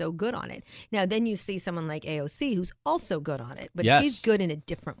why he's so good on it. Now, then you see someone like AOC who's also good on it, but Yes. she's good in a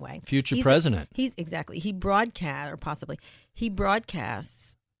different way. Future president. He's exactly. He broadcasts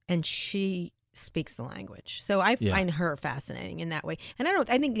and she speaks the language. So I Yeah. find her fascinating in that way. And I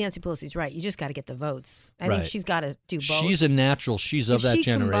think Nancy Pelosi's right. You just got to get the votes. I think Right. she's got to do both. She's a natural. She's of that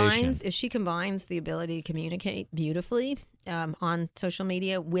generation. If she combines the ability to communicate beautifully on social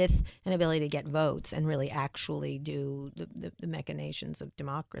media with an ability to get votes and really actually do the machinations of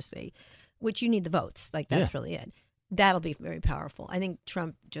democracy, which you need the votes. Like that's really it. That'll be very powerful. I think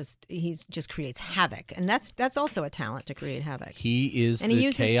Trump just creates havoc, and that's also a talent to create havoc. He is And the he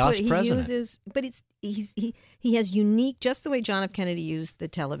uses chaos Twitter. president. But he has unique, just the way John F. Kennedy used the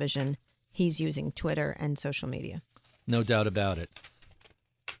television. He's using Twitter and social media. No doubt about it.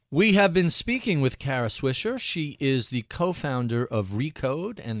 We have been speaking with Kara Swisher. She is the co-founder of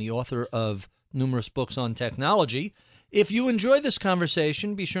Recode and the author of numerous books on technology. If you enjoy this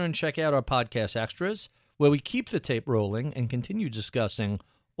conversation, be sure and check out our podcast extras, where we keep the tape rolling and continue discussing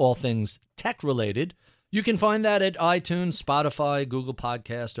all things tech-related. You can find that at iTunes, Spotify, Google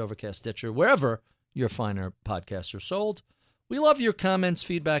Podcast, Overcast, Stitcher, wherever your finer podcasts are sold. We love your comments,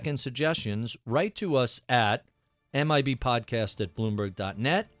 feedback, and suggestions. Write to us at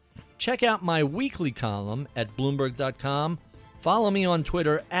mibpodcast@bloomberg.net. Check out my weekly column at bloomberg.com. Follow me on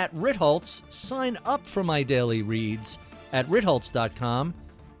Twitter at Ritholtz. Sign up for my daily reads at ritholtz.com.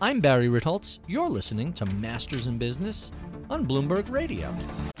 I'm Barry Ritholtz. You're listening to Masters in Business on Bloomberg Radio.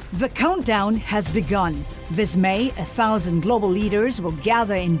 The countdown has begun. This May, 1,000 global leaders will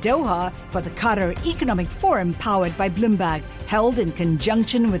gather in Doha for the Qatar Economic Forum powered by Bloomberg, held in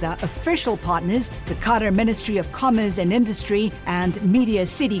conjunction with our official partners, the Qatar Ministry of Commerce and Industry and Media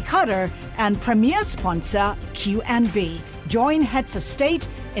City Qatar, and premier sponsor QNB. Join heads of state,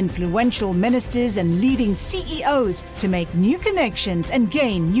 influential ministers, and leading CEOs to make new connections and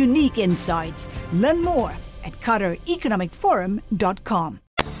gain unique insights. Learn more at QatarEconomicForum.com.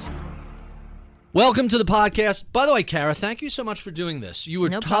 Welcome to the podcast. By the way, Kara, thank you so much for doing this. You were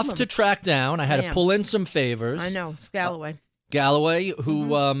No tough problem. to track down. I had I to am. pull in some favors. I know. It's Galloway. Galloway,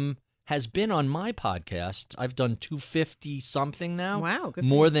 who has been on my podcast. I've done 250-something now. Wow, good for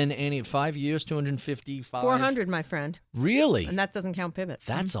More you. than any 5 years, 255. 400, my friend. Really? And that doesn't count pivots.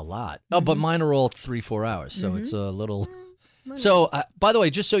 That's a lot. Oh, but mine are all 3-4 hours, so it's a little. Mm-hmm. So, by the way,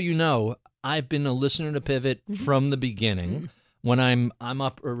 just so you know, I've been a listener to Pivot from the beginning. When I'm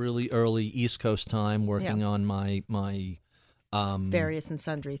up a really early East Coast time, working on my various and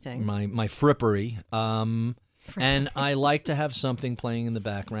sundry things. my frippery. And I like to have something playing in the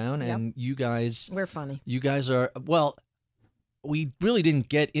background. And you guys, We're funny. you guys are, well, we really didn't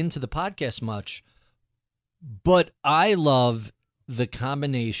get into the podcast much, but I love the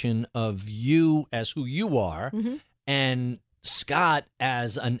combination of you as who you are and Scott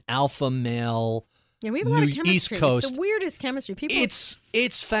as an alpha male. Yeah, we have a lot of New chemistry. East It's Coast. the weirdest chemistry. People.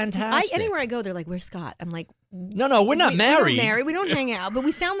 It's fantastic. Anywhere I go, they're like, "Where's Scott?" I'm like, No, we're not We're married. not married. We don't hang out, but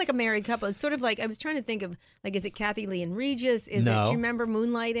we sound like a married couple. It's sort of like I was trying to think of like, is it Kathy Lee and Regis? Is No. it? Do you remember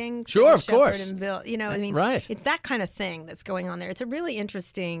Moonlighting? Sure, Sybil of course. Shepherd and Bill. You know, I mean, Right. It's that kind of thing that's going on there. It's a really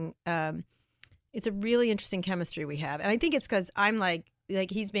interesting. It's a really interesting chemistry we have, and I think it's because I'm like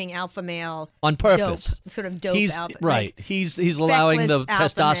he's being alpha male On purpose. dope, sort of dope He's alpha. right. like, He's allowing the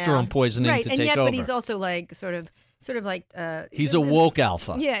feckless alpha testosterone male. poisoning right, to and take yet, over. But he's also like sort of like He's a woke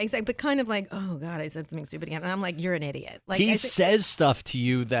alpha. Yeah, exactly. But kind of like, oh God, I said something stupid again, and I'm like, you're an idiot. Like He I says stuff to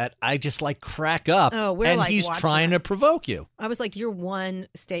you that I just like crack up. Oh, we're and like he's watching trying it. to provoke you. I was like, you're one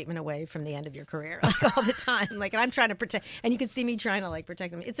statement away from the end of your career, like all the time. Like, and I'm trying to protect, and you can see me trying to like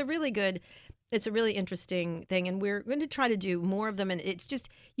protect them. It's a really interesting thing, and we're going to try to do more of them. And it's just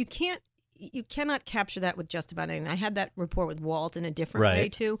you can't you cannot capture that with just about anything. I had that rapport with Walt in a different Right. way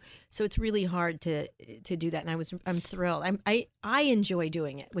too, so it's really hard to do that. And I'm thrilled. I enjoy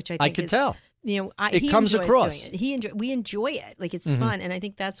doing it, which I think could is, tell. You know, It he comes enjoys across. doing it. We enjoy it. Like it's fun, and I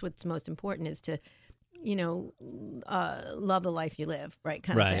think that's what's most important is to, you know, love the life you live, right?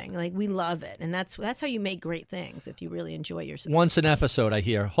 Kind Right. of thing. Like we love it, and that's how you make great things if you really enjoy yourself. Once an episode, I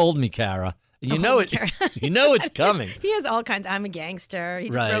hear, "Hold me, Cara." You know Hold it. me, Cara. You know it's coming. He has all kinds. I'm a gangster. He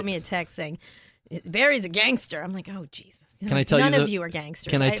just Right. wrote me a text saying, "Barry's a gangster." I'm like, oh Jesus. Can I tell you None the- of you are gangsters.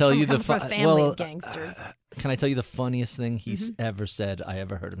 Can I tell you come the from a fu- family well, of gangsters? Can I tell you the funniest thing he's ever said? I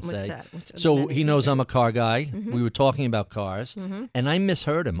ever heard him What's say. that? Which So many he knows I'm a car guy. We were talking about cars, Mm-hmm. and I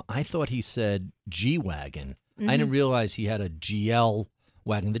misheard him. I thought he said G-Wagon. I didn't realize he had a GL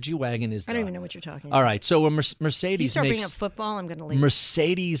wagon. The G-Wagon is. I don't even know what you're talking about. All right, so a If you Mercedes start bringing up makes football, I'm going to leave.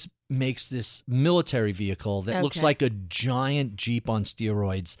 Mercedes makes this military vehicle that looks Okay. like a giant Jeep on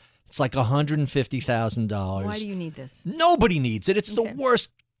steroids. It's like $150,000. Why do you need this? Nobody needs it. It's the Okay. worst,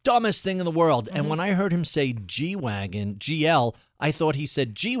 dumbest thing in the world. Mm-hmm. And when I heard him say G-Wagon, GL, I thought he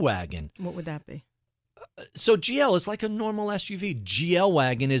said G-Wagon. What would that be? So GL is like a normal SUV. GL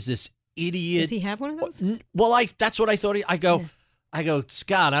wagon is this idiot. Does he have one of those? Well, that's what I thought. I go,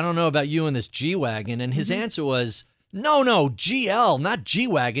 Scott, I don't know about you and this G-Wagon. And his Mm-hmm. answer was, no, GL, not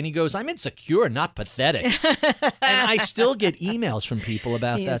G-Wagon. He goes, I'm insecure, not pathetic. And I still get emails from people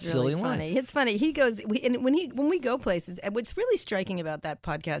about He that is silly really line. funny. It's funny. He goes, and when we go places, and what's really striking about that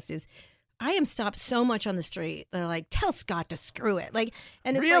podcast is I am stopped so much on the street. They're like, tell Scott to screw it. Like,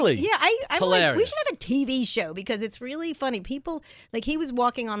 and it's Really? like, yeah, I'm like, we Hilarious. should have a TV show because it's really funny. People, like he was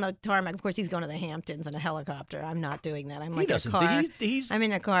walking on the tarmac. Of course, he's going to the Hamptons in a helicopter. I'm not doing that. I'm like in a doesn't. car. He's- I'm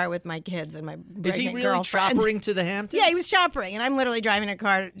in a car with my kids and my Is he pregnant really girlfriend. choppering to the Hamptons? Yeah, he was choppering, and I'm literally driving a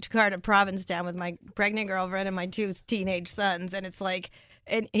car to Provincetown with my pregnant girlfriend and my 2 teenage sons, and it's like,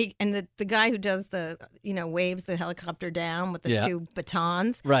 and the guy who does the waves the helicopter down with the Yeah. 2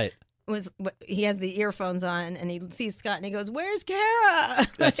 batons Right. he has the earphones on and he sees Scott and he goes, "Where's Cara?"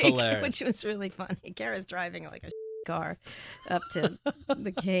 That's hilarious. Which was really funny. Cara's driving like a car up to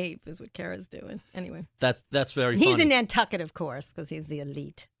the Cape is what Cara's doing. Anyway, That's very he's funny. in Nantucket, of course, because he's the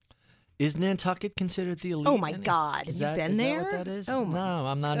elite. Is Nantucket considered the elite? Oh my Any- God! Is Have that, you been is there? that what that is? Oh my. No,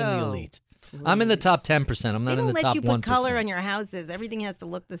 I'm not in the Oh, elite. I'm in the top 10%. I'm They not in don't the let top you 1%. put color on your houses. Everything has to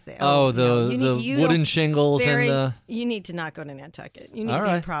look the same. Oh, no. the wooden shingles Barry, and the. You need to not go to Nantucket. You need All to be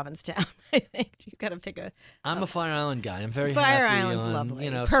in right. Provincetown. I think you got to pick a. I'm a Fire Island guy. I'm very Fire happy Island's on, lovely.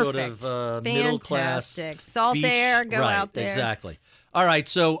 sort Perfect. of middle class. Fantastic. Salt beach. air, go right, out there. Exactly. All right,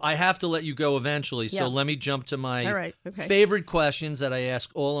 so I have to let you go eventually. Yeah. So let me jump to my All right, okay. favorite questions that I ask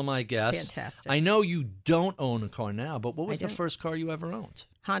all of my guests. Fantastic. I know you don't own a car now, but what was the don't. first car you ever owned?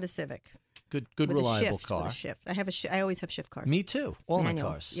 Honda Civic. Good, With reliable a shift, car. With a shift. I have I always have shift cars. Me too. All Manuals.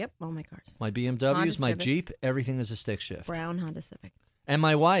 my cars. Yep, all my cars. My BMWs, Honda my Civic. Jeep, everything is a stick shift. Brown Honda Civic. And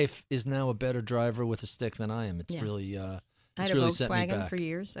my wife is now a better driver with a stick than I am. It's Yeah. really, I it's had a really set me Volkswagen back. for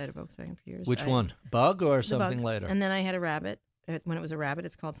years. Which one? Bug or The something Bug. later? And then I had a Rabbit. When it was a Rabbit,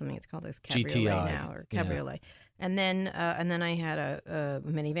 it's called something. It's called this Cabriolet GTI. now, or Yeah. Cabriolet. And then I had a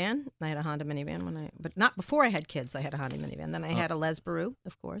minivan. I had a Honda minivan but not before I had kids. I had a Honda minivan. Then I had a Lesbaru,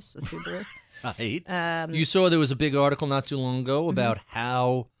 of course, a Subaru. Right. You saw there was a big article not too long ago about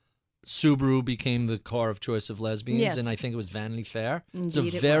how Subaru became the car of choice of lesbians, Yes. and I think it was Vanity Fair. It's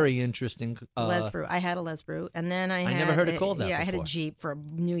Indeed a it very was. interesting. Lesbaru. I had a Lesbaru, and then I never heard it a- called that Yeah, I had a before. Jeep for a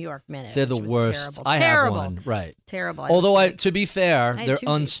New York Minute. They're the which was worst. Terrible. I terrible. have one. Right. Terrible. Although, had to be fair, had they're 2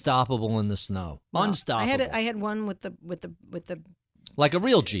 Jeeps. unstoppable in the snow. Well, Unstoppable. I had one with the like a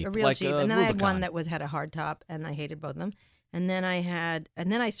real Jeep. a real like Jeep, a and then I had Rubicon. one that had a hard top, and I hated both of them. And then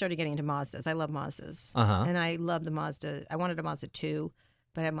I started getting into Mazdas. I love Mazdas, Uh-huh. and I love the Mazda. I wanted a Mazda 2,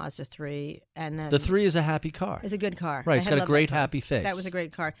 but I had Mazda 3, and then The 3 is a happy car. It's a good car. Right, I it's had got a loved great that car. happy face. That was a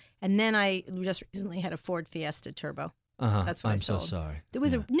great car. And then I just recently had a Ford Fiesta Turbo. Uh-huh. That's what I I'm so sold. sorry. There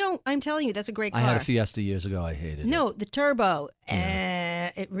was Yeah. no. I'm telling you, that's a great car. I had a Fiesta years ago. I hated it. No, the Turbo.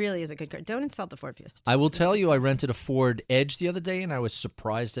 It really is a good car. Don't insult the Ford Fiesta. I will tell you, I rented a Ford Edge the other day, and I was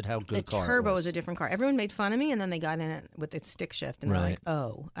surprised at how good The a car Turbo it was. is a different car. Everyone made fun of me, and then they got in it with the stick shift, and they're Right. like,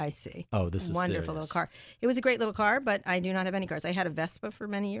 "Oh, I see. Oh, this is wonderful little serious. car." It was a great little car, but I do not have any cars. I had a Vespa for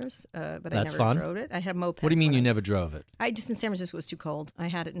many years, but I That's never fun. drove it. I had a moped. What do you mean when you I- never drove it? I just in San Francisco it was too cold. I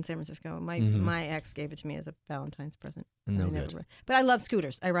had it in San Francisco. My ex gave it to me as a Valentine's present. No I never good. But I love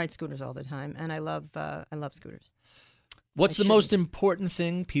scooters. I ride scooters all the time, and I love scooters. What's I the most shouldn't. important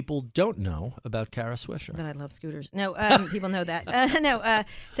thing people don't know about Cara Swisher? That I love scooters. No, people know that.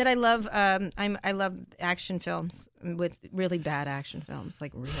 That I love. I love action films with really bad action films,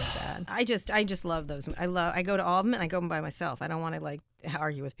 like really bad. I just love those. I go to all of them, and I go by myself. I don't want to like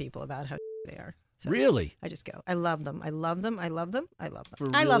argue with people about how they are. So Really? I just go. I love them. I love them. I love them. I love them.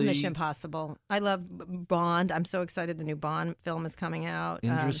 For I love really- Mission Impossible. I love Bond. I'm so excited the new Bond film is coming out.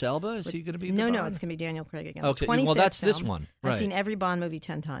 Idris Elba? Is he going to be the No, Bond? no, it's going to be Daniel Craig again. Okay, The 25th well, that's this film. one. I've Right. seen every Bond movie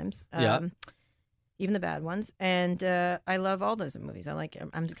 10 times. Yeah. Even the bad ones. And I love all those movies. I'm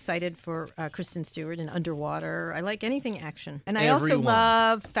excited for Kristen Stewart in Underwater. I like anything action. And I Everyone. also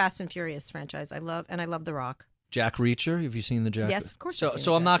love Fast and Furious franchise. I love The Rock. Jack Reacher? Have you seen the Jack? Yes, of course So, I've seen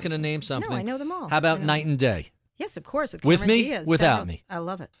so I'm Jack not going to Reacher. name something. No, I know them all. How about I know. Night and Day? Yes, of course. With With Cameron me? Diaz. Without me? I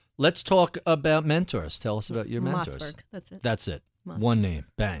love it. Let's talk about mentors. Tell us about your mentors. Mossberg. That's it. That's it. Mossberg. One name.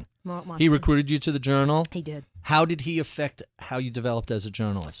 Bang. Mossberg. He recruited you to the Journal. He did. How did he affect how you developed as a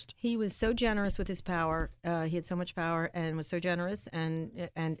journalist? He was so generous with his power. He had so much power and was so generous and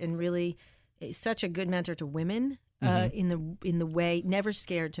really such a good mentor to women. In the way, never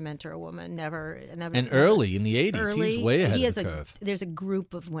scared to mentor a woman, never. And early in the 80s, early, he's way ahead he of has the curve. There's a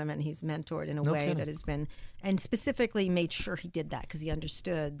group of women he's mentored in a No way kidding. that has been, and specifically made sure he did that because he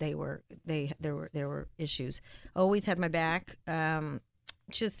understood there were issues. Always had my back. And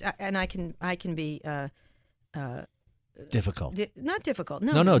I can be. Difficult. Not difficult.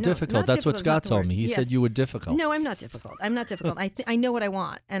 No, No, not difficult. That's what difficult is not Scott the told word. me. He Yes. said you were difficult. No, I'm not difficult. I'm not difficult. I know what I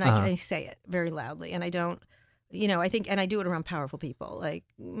want, and I say it very loudly, and I don't. I think, and I do it around powerful people. Like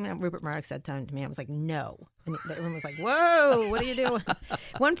Rupert Murdoch said time to me, I was like, no, and everyone was like, whoa, what are you doing?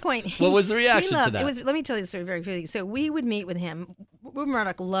 One point, What was the reaction to that? It was. Let me tell you the story very quickly. So we would meet with him. Rupert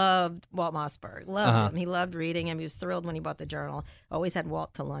Murdoch loved Walt Mossberg. Loved him. He loved reading him. He was thrilled when he bought the Journal. Always had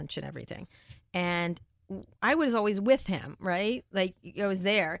Walt to lunch and everything, and I was always with him, right? Like I was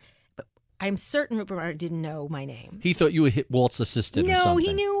there, but I'm certain Rupert Murdoch didn't know my name. He thought you were Walt's assistant or No, something.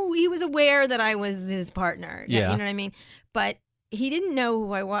 he knew. He was aware that I was his partner. Yeah. You know what I mean? But he didn't know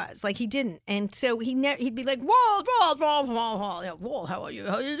who I was. Like he didn't, and so he'd be like, Walt, yeah, Walt, how are you?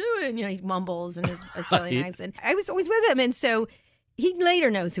 How are you doing? He mumbles in his Australian Right. accent. I was always with him, and so. He later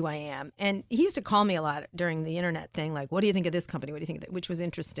knows who I am, and he used to call me a lot during the internet thing, like, "What do you think of this company? What do you think of that?" Which was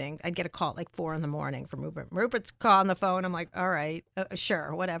interesting. I'd get a call at like 4 a.m. from Rupert. Rupert's call on the phone. I'm like, "All right,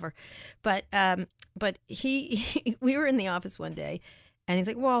 sure, whatever." But he we were in the office one day, and he's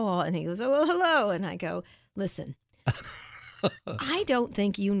like, "Whoa," and he goes, "Oh, well, hello," and I go, "Listen, I don't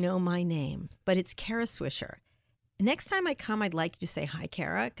think you know my name, but it's Kara Swisher. Next time I come, I'd like you to say hi,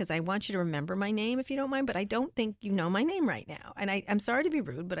 Kara, because I want you to remember my name if you don't mind, but I don't think you know my name right now. And I'm sorry to be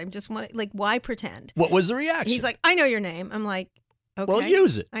rude, but I'm just why pretend?" What was the reaction? He's like, "I know your name." I'm like, "Okay." well,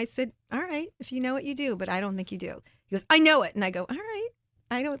 use it. I said, "All right, if you know it, you do, but I don't think you do." He goes, "I know it." And I go, "All right,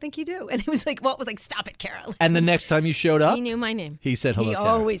 I don't think you do." And it was like, Walt was like, "Stop it, Kara." And the next time you showed up, He knew my name. he said hello, He Kara.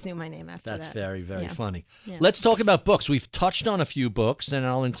 always knew my name after That's that. very, very Yeah. funny. Yeah. Let's talk about books. We've touched on a few books, and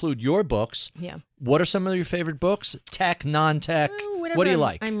I'll include your books. Yeah. What are some of your favorite books? Tech, non-tech? Oh, whatever What do you I'm-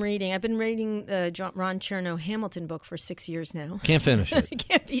 like? I'm reading. I've been reading the Ron Chernow Hamilton book for 6 years now. Can't finish it. I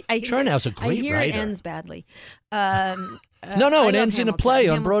can't be. Chernow's a great I hear writer. it ends badly. No, I it love ends in a Hamilton. play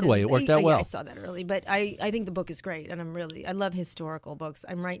on Hamilton's- Broadway. It worked out yeah, well. I saw that early, but I think the book is great, and I love historical books.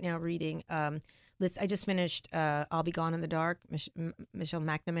 I'm right now reading. I just finished "I'll Be Gone in the Dark," Michelle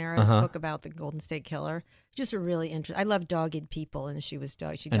McNamara's book about the Golden State Killer. Just a really interesting. I love dogged people, and she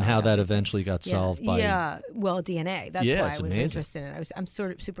died. And how out that recently. eventually got solved by... Well, DNA. That's Yeah, why it's I was amazing. interested in it. I'm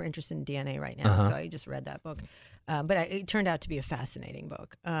sort of super interested in DNA right now, so I just read that book. But it turned out to be a fascinating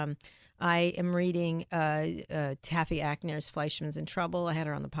book. I am reading Taffy Ackner's Fleischman's in Trouble. I had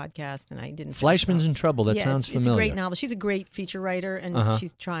her on the podcast, and I didn't. finish Fleischman's it. in Trouble. That Yeah, sounds it's familiar. a great novel. She's a great feature writer, and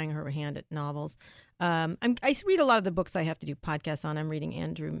she's trying her hand at novels. I read a lot of the books I have to do podcasts on. I'm reading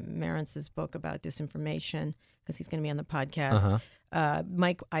Andrew Marentz's book about disinformation because he's going to be on the podcast.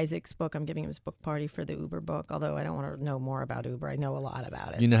 Mike Isaac's book, I'm giving him his book party for the Uber book, although I don't want to know more about Uber. I know a lot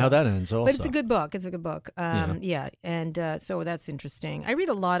about it. You know how that ends also. But it's a good book. It's a good book. Yeah. And so that's interesting. I read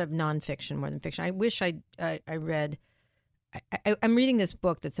a lot of nonfiction more than fiction. I wish I read... I'm reading this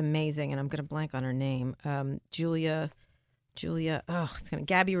book that's amazing, and I'm going to blank on her name.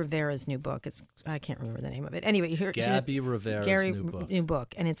 Gabby Rivera's new book. I can't remember the name of it. Anyway, Gabby Rivera's new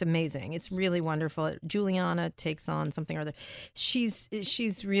book. And it's amazing. It's really wonderful. Juliana takes on something or other. She's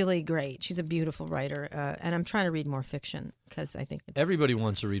really great. She's a beautiful writer, and I'm trying to read more fiction because I think it's Everybody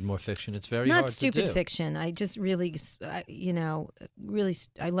wants to read more fiction. It's very not hard stupid to do. fiction. I just really,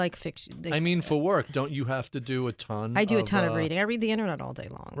 I like fiction. I mean, for work, don't you have to do a ton? I do a ton of reading. I read the internet all day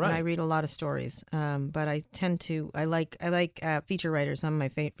long, Right. and I read a lot of stories. But I tend to. I like feature writers. Some of my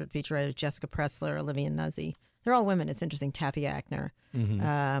favorite feature writers: Jessica Pressler, Olivia Nuzzi. They're all women. It's interesting. Taffy Ackner.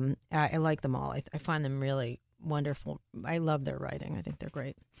 I like them all. I find them really wonderful. I love their writing. I think they're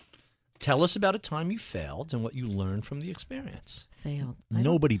great. Tell us about a time you failed and what you learned from the experience. Failed.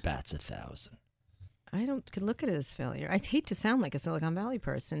 Nobody bats 1,000. I could look at it as failure. I hate to sound like a Silicon Valley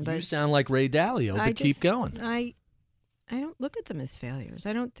person, but You sound like Ray Dalio, but keep going. I don't look at them as failures.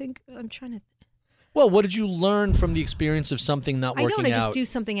 I don't think I'm trying to. Well, what did you learn from the experience of something not working out? I just do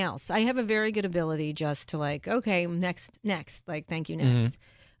something else. I have a very good ability just to like, okay, next, like, thank you, next.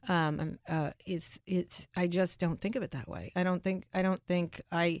 I just don't think of it that way. I don't think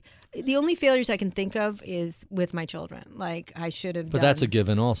the only failures I can think of is with my children. Like I should have But that's a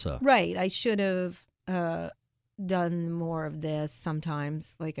given also. Right. I should have done more of this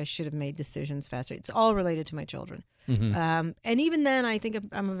sometimes. Like I should have made decisions faster. It's all related to my children. And even then, I think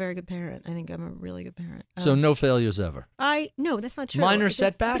I'm a very good parent. I think I'm a really good parent. So no failures ever? No, that's not true. Minor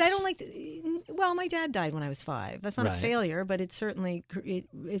setbacks? But I don't like to, well, my dad died when I was 5. That's not a failure, but it certainly,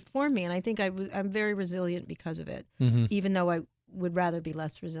 it formed me. And I think I'm very resilient because of it, even though I would rather be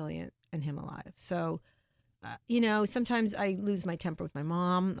less resilient and him alive. So, sometimes I lose my temper with my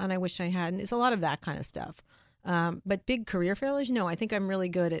mom and I wish I hadn't. It's a lot of that kind of stuff. But big career failures, no. I think I'm really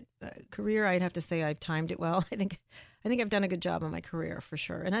good at career. I'd have to say I've timed it well. I think I've done a good job on my career for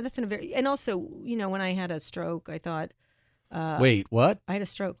sure. And that's and also, when I had a stroke, I thought. Wait, what? I had a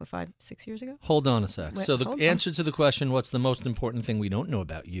stroke 5-6 years ago. Hold on a sec. Wait, so the answer to the question, what's the most important thing we don't know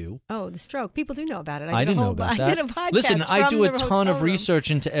about you? Oh, the stroke. People do know about it. I didn't know about that. I did a podcast. Listen, I do a from the ton of hotel room.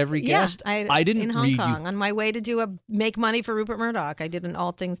 research into every guest. I didn't in Hong read Kong you. on my way to make money for Rupert Murdoch. I did an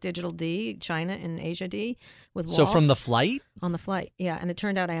All Things Digital D, China and Asia D with Walt. So from the flight? On the flight, yeah. And it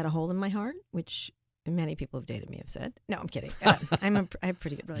turned out I had a hole in my heart, which many people who've dated me have said. No, I'm kidding. I have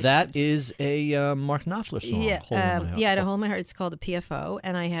pretty good relationships. That is a Mark Knopfler song. Yeah, Hole in My Heart. I had a hole in my heart. It's called a PFO,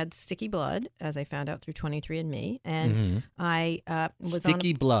 and I had sticky blood, as I found out through 23andMe, and I was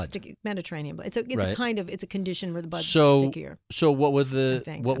sticky on blood, sticky Mediterranean blood. It's right. a condition where the blood's so stickier. So what was the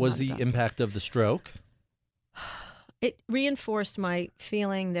doctor. impact of the stroke? It reinforced my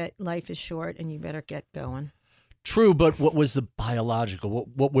feeling that life is short and you better get going. True, but what was the biological?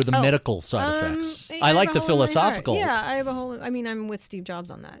 What were the medical side effects? I like the philosophical. Yeah, I have a hole. I mean, I'm with Steve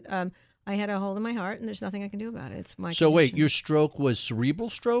Jobs on that. I had a hole in my heart, and there's nothing I can do about it. It's my So condition. wait, your stroke was cerebral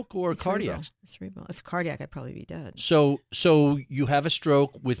stroke or cardiac? Cerebral. If cardiac, I'd probably be dead. So you have a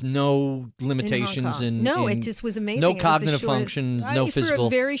stroke with no limitations in no, it just was amazing. No It was cognitive the shortest- functions, no physical.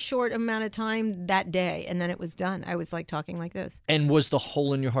 For a very short amount of time that day, and then it was done. I was like talking like this. And was the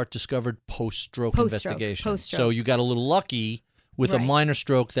hole in your heart discovered post-stroke Post-stroke, investigation? post-stroke. So you got a little lucky with a Right. minor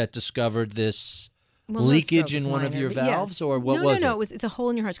stroke that discovered this Well, no leakage stroke is in one of minor, your but valves, yes. or what no, was no, it? It's a hole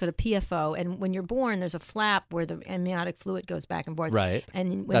in your heart. It's called a PFO, and when you're born, there's a flap where the amniotic fluid goes back and forth. Right.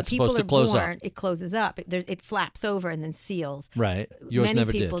 And when That's people supposed are to close born, up. it closes up. It flaps over and then seals. Right. Yours Many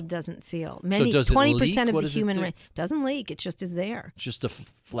never people did. doesn't seal. does it 20% leak? of What the does it human do? race doesn't leak. It just is there. It's just a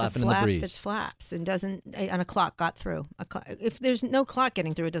It's flapping a in the flap breeze. that flaps and doesn't. And a clock got through. If there's no clock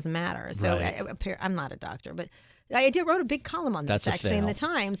getting through, it doesn't matter. So Right. I'm not a doctor, but I wrote a big column on this That's a actually in the fail.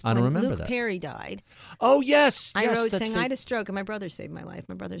 Times I don't when remember Luke that. Perry died. Oh yes, I yes, wrote that's saying fake. I had a stroke and my brother saved my life.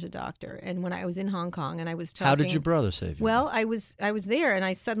 My brother's a doctor, and when I was in Hong Kong and I was talking, How did your brother save you? Well, I was there and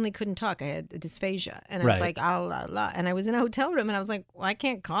I suddenly couldn't talk. I had dysphagia, and I was Right. like, ah, la, la. And I was in a hotel room and I was like, well, I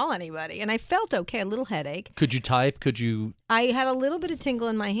can't call anybody, and I felt okay, a little headache. Could you type? Could you? I had a little bit of tingle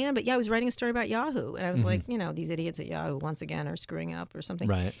in my hand, but yeah, I was writing a story about Yahoo, and I was Mm-hmm. like, these idiots at Yahoo once again are screwing up or something.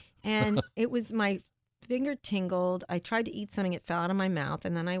 Right. And it was my finger tingled. I tried to eat something, it fell out of my mouth,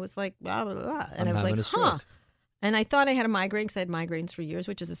 and then I was like, blah, blah, blah. And I'm I was having like, a stroke. And I thought I had a migraine because I had migraines for years,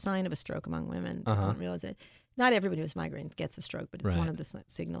 which is a sign of a stroke among women. I don't realize it. Not everybody who has migraines gets a stroke, but it's Right. one of the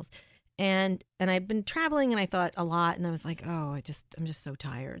signals. And I'd been traveling, and I thought a lot, and I was like, oh, I'm just so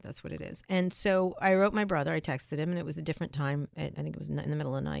tired. That's what it is. And so I wrote my brother. I texted him, and it was a different time. I think it was in the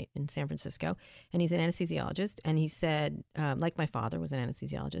middle of the night in San Francisco. And he's an anesthesiologist, and he said, like my father was an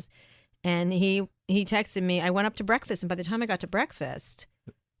anesthesiologist, and he texted me. I went up to breakfast, and by the time I got to breakfast,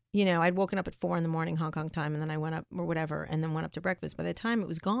 I'd woken up at 4 a.m. Hong Kong time, and then I went up or whatever, and then went up to breakfast. By the time it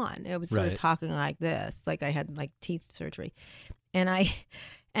was gone, it was sort Right. of talking like this, like I had like teeth surgery, and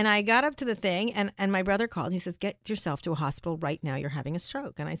I got up to the thing, and my brother called. He says, "Get yourself to a hospital right now. You're having a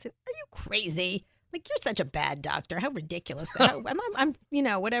stroke." And I said, "Are you crazy? Like, you're such a bad doctor. How ridiculous! I'm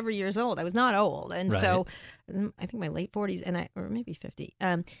whatever years old. I was not old, and so I think my late 40s, or maybe 50.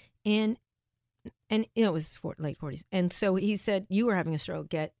 And it was late 40s. And so he said, "You are having a stroke.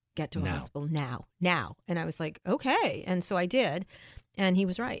 Get to a Now. hospital now." And I was like, "Okay." And so I did. And he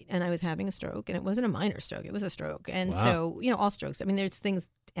was right. And I was having a stroke, and it wasn't a minor stroke. It was a stroke. And Wow. so, all strokes. I mean, there's things,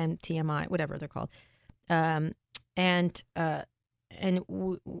 and TMI, whatever they're called. And and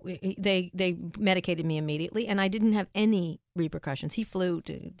they medicated me immediately, and I didn't have any repercussions. He flew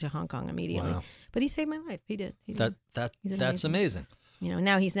to Hong Kong immediately, Wow. but he saved my life. He did. That's amazing.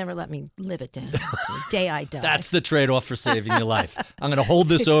 Now he's never let me live it down. The day I die. That's the trade-off for saving your life. I'm going to hold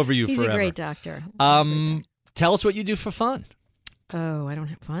this over you he's forever. a great doctor. Tell us what you do for fun. Oh, I don't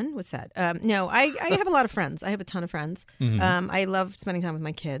have fun? What's that? No, I have a lot of friends. I have a ton of friends. I love spending time with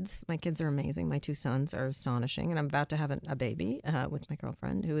my kids. My kids are amazing. My 2 sons are astonishing. And I'm about to have a baby with my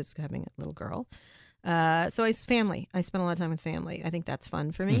girlfriend who is having a little girl. So I spend a lot of time with family. I think that's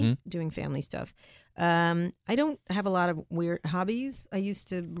fun for me, doing family stuff. I don't have a lot of weird hobbies. I used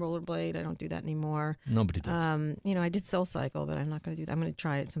to rollerblade. I don't do that anymore. Nobody does. I did SoulCycle, but I'm not going to do that. I'm going to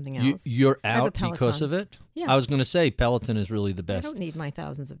try something else. You're I have a out because Peloton. of it? Yeah. I was going to say Peloton is really the I best. don't need my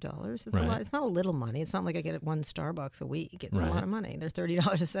thousands of dollars. It's Right. a lot. It's not a little money. It's not like I get 1 Starbucks a week. It's Right. a lot of money. They're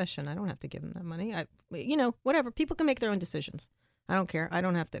 $30 a session. I don't have to give them that money. Whatever. People can make their own decisions. I don't care. I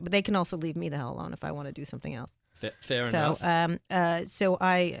don't have to. But they can also leave me the hell alone if I want to do something else. Fair enough. So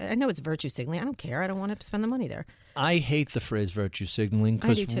I know it's virtue signaling. I don't care. I don't want to spend the money there. I hate the phrase virtue signaling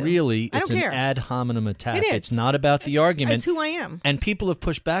because do too. really I it's don't an care. ad hominem attack. It is. It's not about the argument. It's who I am. And people have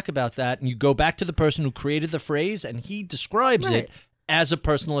pushed back about that. And you go back to the person who created the phrase, and he describes Right. it as a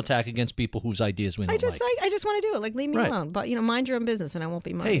personal attack against people whose ideas we don't I just want to do it. Like, leave me Right. alone. But mind your own business, and I won't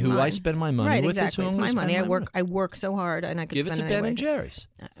be mine. Hey, who I mine. spend my money right, with is exactly. who It's I'm my gonna money. spend my money. I work so hard, and I could Give it spend to it Ben anyway. and Jerry's.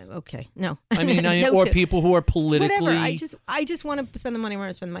 Okay, no. I mean, No or to- people who are politically. Whatever. I just want to spend the money where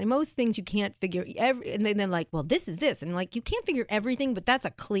I spend the money. Most things you can't figure. And then they're like, well, this is this, and like you can't figure everything, but that's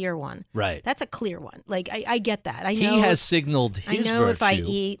a clear one. Right. That's a clear one. Like I get that. I know. He has signaled I his know virtue. if I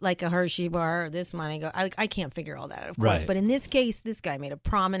eat like a Hershey bar, this money go. I can't figure all that, of course. Right. But in this case, this guy made a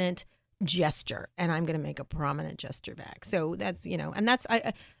prominent gesture, and I'm going to make a prominent gesture back. So that's and that's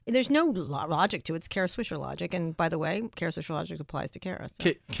there's no logic to it. It's Kara Swisher logic, and by the way, Kara Swisher logic applies to Kara.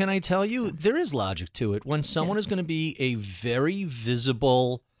 So. Can I tell you, there is logic to it. When someone is going to be a very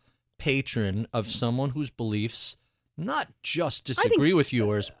visible patron of someone whose beliefs not just disagree with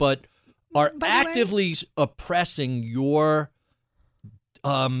yours, but are By the way- actively oppressing your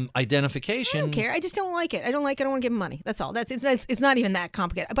identification. I don't care. I just don't like it. I don't like it. I don't want to give him money. That's all. It's not even that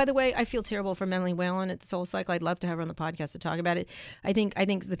complicated. By the way, I feel terrible for Melanie Whalen at SoulCycle. I'd love to have her on the podcast to talk about it. I think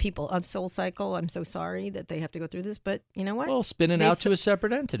the people of SoulCycle, I'm so sorry that they have to go through this, but you know what? Well, spin it They out s- to a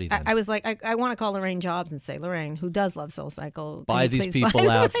separate entity then. I was like, I want to call Lorraine Jobs and say, Lorraine, who does love SoulCycle, can Buy you these please people buy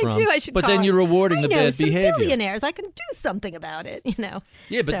out I from- do. I should but call then her. you're rewarding I the know bad some behavior. billionaires. I can do something about it, Yeah,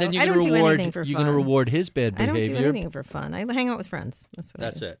 but So, then I you're don't do going anything for to fun. reward his bad I don't behavior. do anything for fun. I hang out with friends. That's what I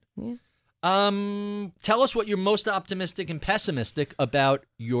That's do. it. Yeah. Tell us what you're most optimistic and pessimistic about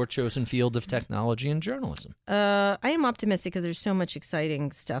your chosen field of technology and journalism. I am optimistic because there's so much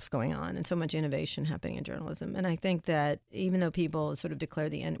exciting stuff going on and so much innovation happening in journalism. And I think that even though people sort of declare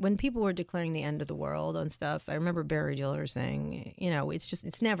the end, when people were declaring the end of the world on stuff, I remember Barry Diller saying,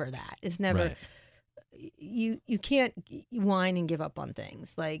 it's never that. It's never. Right. You can't whine and give up on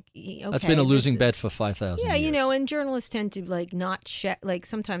things. Like, okay, That's been a this losing is- bet for 5,000 Yeah, years. and journalists tend to like not check. Like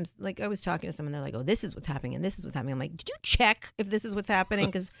sometimes, like I was talking to someone, they're like, "Oh, this is what's happening, and this is what's happening." I'm like, "Did you check if this is what's happening?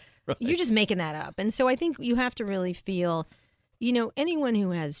 Because you're just making that up." And so I think you have to really feel. Anyone who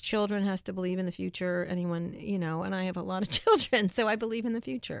has children has to believe in the future. Anyone, and I have a lot of children, so I believe in the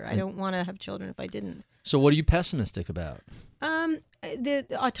future. I don't want to have children if I didn't. So what are you pessimistic about? The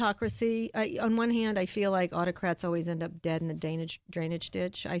autocracy. On one hand, I feel like autocrats always end up dead in a drainage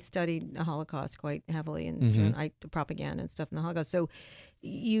ditch. I studied the Holocaust quite heavily and propaganda and stuff in the Holocaust. So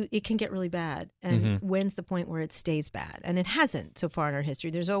it can get really bad. And when's the point where it stays bad? And it hasn't so far in our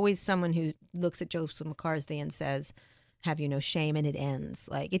history. There's always someone who looks at Joseph McCarthy and says, "Have you no shame?" And it ends.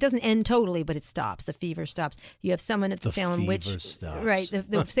 Like, it doesn't end totally, but it stops. The fever stops. You have someone at the Salem fever witch, stops. right?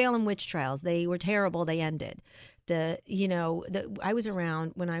 The Salem witch trials. They were terrible. They ended. I was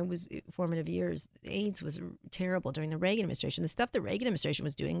around when I was formative years. AIDS was terrible during the Reagan administration. The stuff the Reagan administration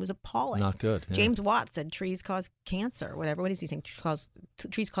was doing was appalling. Not good. Yeah. James Watt said trees cause cancer, whatever. What is he saying?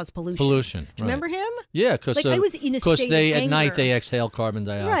 Trees cause pollution. Pollution. Do you remember him? Yeah, because Like, I was in a state they of at night anger. they exhale carbon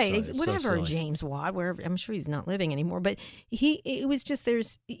dioxide. Right, It's so whatever. silly. James Watt, wherever, I'm sure he's not living anymore. But it was just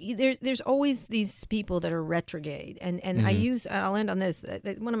there's always these people that are retrograde, and I'll end on this.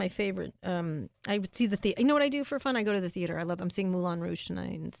 One of my favorite. I would see the theater. You know what I do for fun? I go to the theater. I'm seeing Moulin Rouge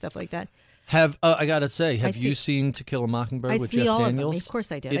tonight and stuff like that. I gotta say, have you see- seen To Kill a Mockingbird I with see Jeff all Daniels? of them. Of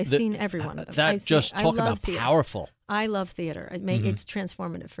course I did. I've seen every one of them. That I've just seen, talk I love about theater. powerful. I love theater. It's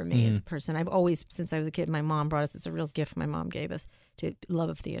transformative for me as a person. I've always, since I was a kid, my mom brought us. It's a real gift my mom gave us to love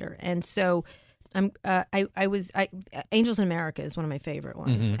of theater. And so, Angels in America is one of my favorite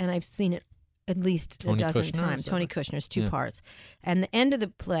ones, and I've seen it at least Tony a dozen Kushner, times. is that Tony right? Kushner's two Yeah. parts. And the end of the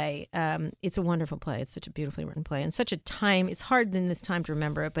play, it's a wonderful play. It's such a beautifully written play. And such a time, it's hard in this time to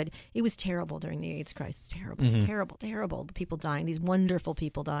remember it, but it was terrible during the AIDS crisis. Terrible, terrible, terrible. People dying, these wonderful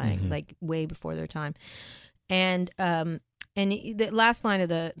people dying, like way before their time. And the last line of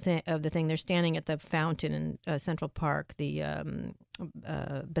the thing, they're standing at the fountain in Central Park, the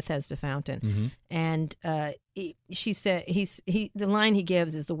Bethesda fountain, and she said, the line he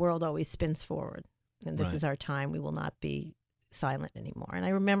gives is, "The world always spins forward, and this Right. is our time. We will not be silent anymore." And I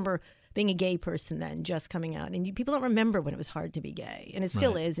remember being a gay person then, just coming out, and people don't remember when it was hard to be gay, and it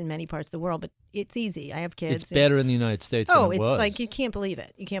still Right. is in many parts of the world, but it's easy. I have kids. It's better in the United States Oh, than it it's was. like you can't believe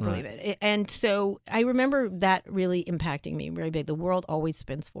it. You can't Right. believe it. And so I remember that really impacting me very big. The world always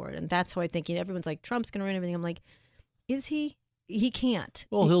spins forward. And that's how I think, everyone's like, Trump's going to ruin everything. I'm like, is he? He can't.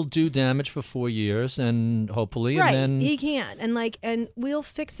 Well, he'll do damage for 4 years, and hopefully, Right. and then He can't. And we'll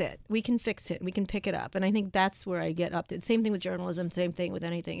fix it. We can fix it. We can pick it up. And I think that's where I get up to. Same thing with journalism, same thing with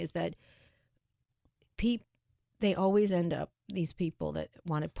anything, is that they always end up, these people that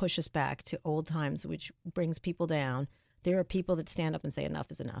want to push us back to old times, which brings people down. There are people that stand up and say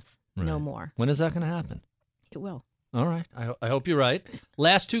enough is enough. No Right. more. When is that going to happen? It will. All right. I hope you're right.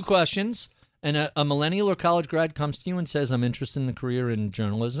 Last two questions. And a millennial or college grad comes to you and says, "I'm interested in a career in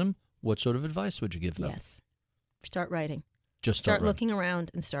journalism." What sort of advice would you give them? Yes. Start writing. Just Start writing. looking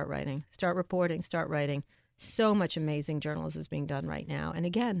around and start writing. Start reporting, start writing. So much amazing journalism is being done right now. And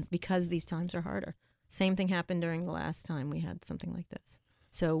again, because these times are harder. Same thing happened during the last time we had something like this.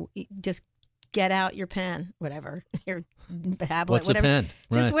 So just get out your pen, whatever, your tablet, What's whatever. a pen?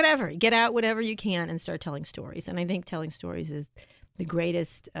 Just Right. whatever. Get out whatever you can and start telling stories. And I think telling stories is the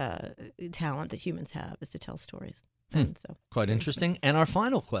greatest talent that humans have, is to tell stories. And so, Quite interesting. And our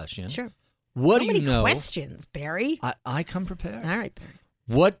final question. sure. What So do you many know? questions, Barry. I come prepared. All right, Barry.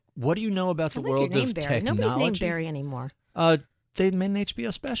 What do you know about I the like world your name, of Barry. technology? Nobody's named Barry anymore. They made an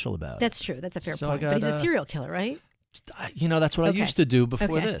HBO special about it. That's true. That's a fair So I point. But he's got, a serial killer, right? That's what I Okay. used to do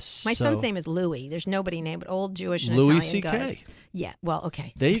before Okay. this. My so son's name is Louis. There's nobody named, but old Jewish and Louis Italian C.K. guys. Yeah. Well,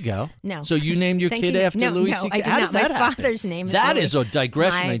 okay. There you go. No. So you named your Thank kid you. after No, Louis no, C.K. I did How not. did that My happen? father's name is That Louis. is a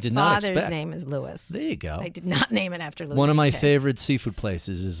digression I did not My expect. father's name is Louis. There you go. I did not name it after Louis. One of my C.K. favorite seafood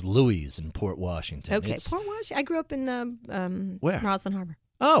places is Louis in Port Washington. Okay, It's- Port Washington. I grew up in Where? Roslyn Harbor.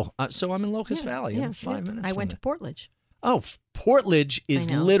 Oh, so I'm in Locust Yeah, Valley. yeah, I'm 5 yeah. minutes. I from went there. to Portledge. Oh, Portledge is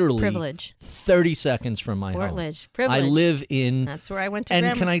I know. literally Privilege. 30 seconds from my home. Portledge. Privilege. I live in. That's where I went to And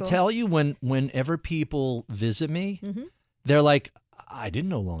grammar can I school. tell you, whenever people visit me, Mm-hmm. they're like, "I didn't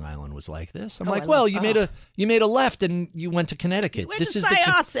know Long Island was like this." I'm Oh, like, I "Well, love- you made a left and you went to Connecticut. Went this to is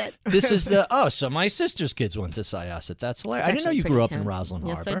Syosset. this is so my sister's kids went to Syosset. That's hilarious. I didn't know actually you pretty grew up in town. Roslyn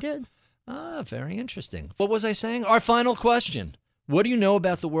Yes, Harbor. I did. Ah, very interesting. What was I saying? Our final question. What do you know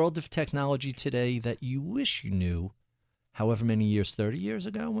about the world of technology today that you wish you knew however many years, 30 years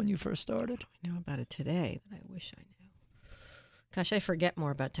ago when you first started? I know about it today that I wish I knew. Gosh, I forget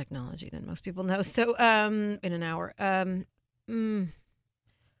more about technology than most people know. So, in an hour,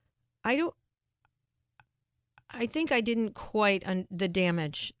 I think I didn't quite the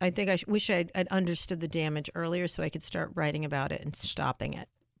damage. I think I wish I'd understood the damage earlier so I could start writing about it and stopping it.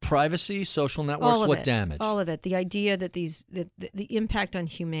 Privacy, social networks, All of what it. damage? All of it. The idea that the impact on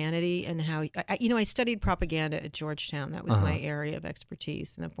humanity and how I studied propaganda at Georgetown. That was my area of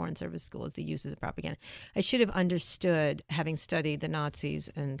expertise in the Foreign Service School, is the uses of propaganda. I should have understood, having studied the Nazis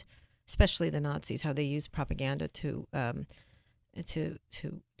and especially the Nazis, how they used propaganda to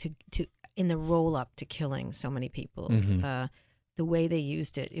in the roll up to killing so many people. The way they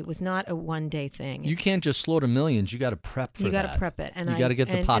used it, it was not a one-day thing. You can't just slaughter millions. You got to prep for that. You got to prep it, and you got to get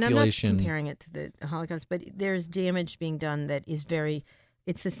the population. And I'm not comparing it to the Holocaust, but there's damage being done that is very.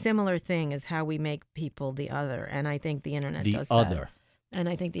 It's a similar thing as how we make people the other, and I think the internet The does other. that. And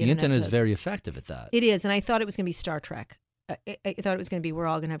I think the internet is does. very effective at that. It is, and I thought it was going to be Star Trek. I thought it was going to be we're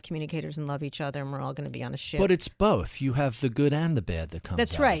all going to have communicators and love each other, and we're all going to be on a ship. But it's both. You have the good and the bad that comes.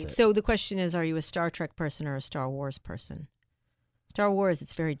 That's out right. Of it. So the question is, are you a Star Trek person or a Star Wars person? Star Wars,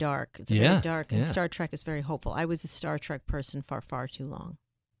 it's very dark. It's very dark, and yeah. Star Trek is very hopeful. I was a Star Trek person for far too long.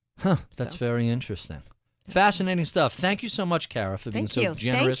 Huh, that's So. very interesting. Fascinating stuff. Thank you so much, Kara, for being Thank so you.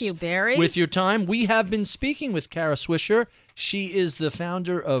 generous Thank you, Barry. with your time. We have been speaking with Kara Swisher. She is the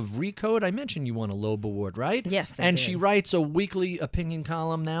founder of Recode. I mentioned you won a Loeb Award, right? Yes, I And did. she writes a weekly opinion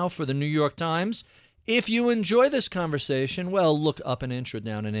column now for the New York Times. If you enjoy this conversation, well, look up an inch or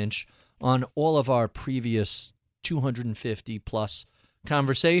down an inch on all of our previous 250-plus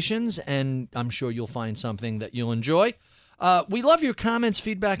conversations, and I'm sure you'll find something that you'll enjoy. We love your comments,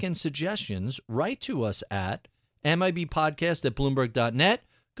 feedback, and suggestions. Write to us at MIBpodcast@bloomberg.net.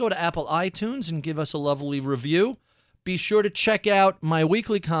 go to Apple iTunes and give us a lovely review. Be sure to check out my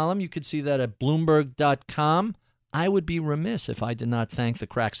weekly column. You could see that at Bloomberg.com. I would be remiss if I did not thank the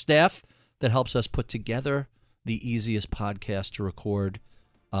crack staff that helps us put together the easiest podcast to record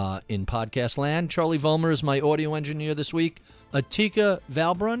in podcast land. Charlie Vollmer is my audio engineer this week. Atika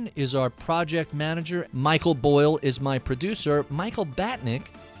Valbrun is our project manager. Michael Boyle is my producer. Michael Batnick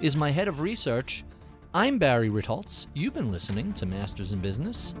is my head of research. I'm Barry Ritholtz. You've been listening to Masters in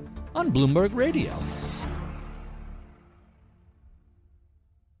Business on Bloomberg Radio.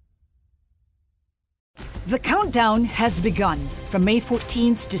 The countdown has begun. From May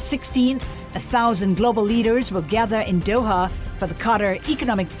 14th to 16th, 1,000 global leaders will gather in Doha for the Qatar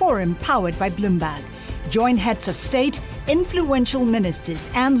Economic Forum powered by Bloomberg. Join heads of state, influential ministers,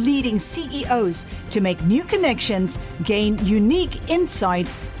 and leading CEOs to make new connections, gain unique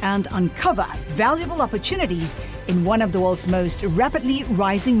insights, and uncover valuable opportunities in one of the world's most rapidly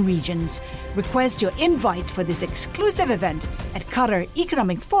rising regions. Request your invite for this exclusive event at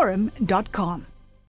QatarEconomicForum.com.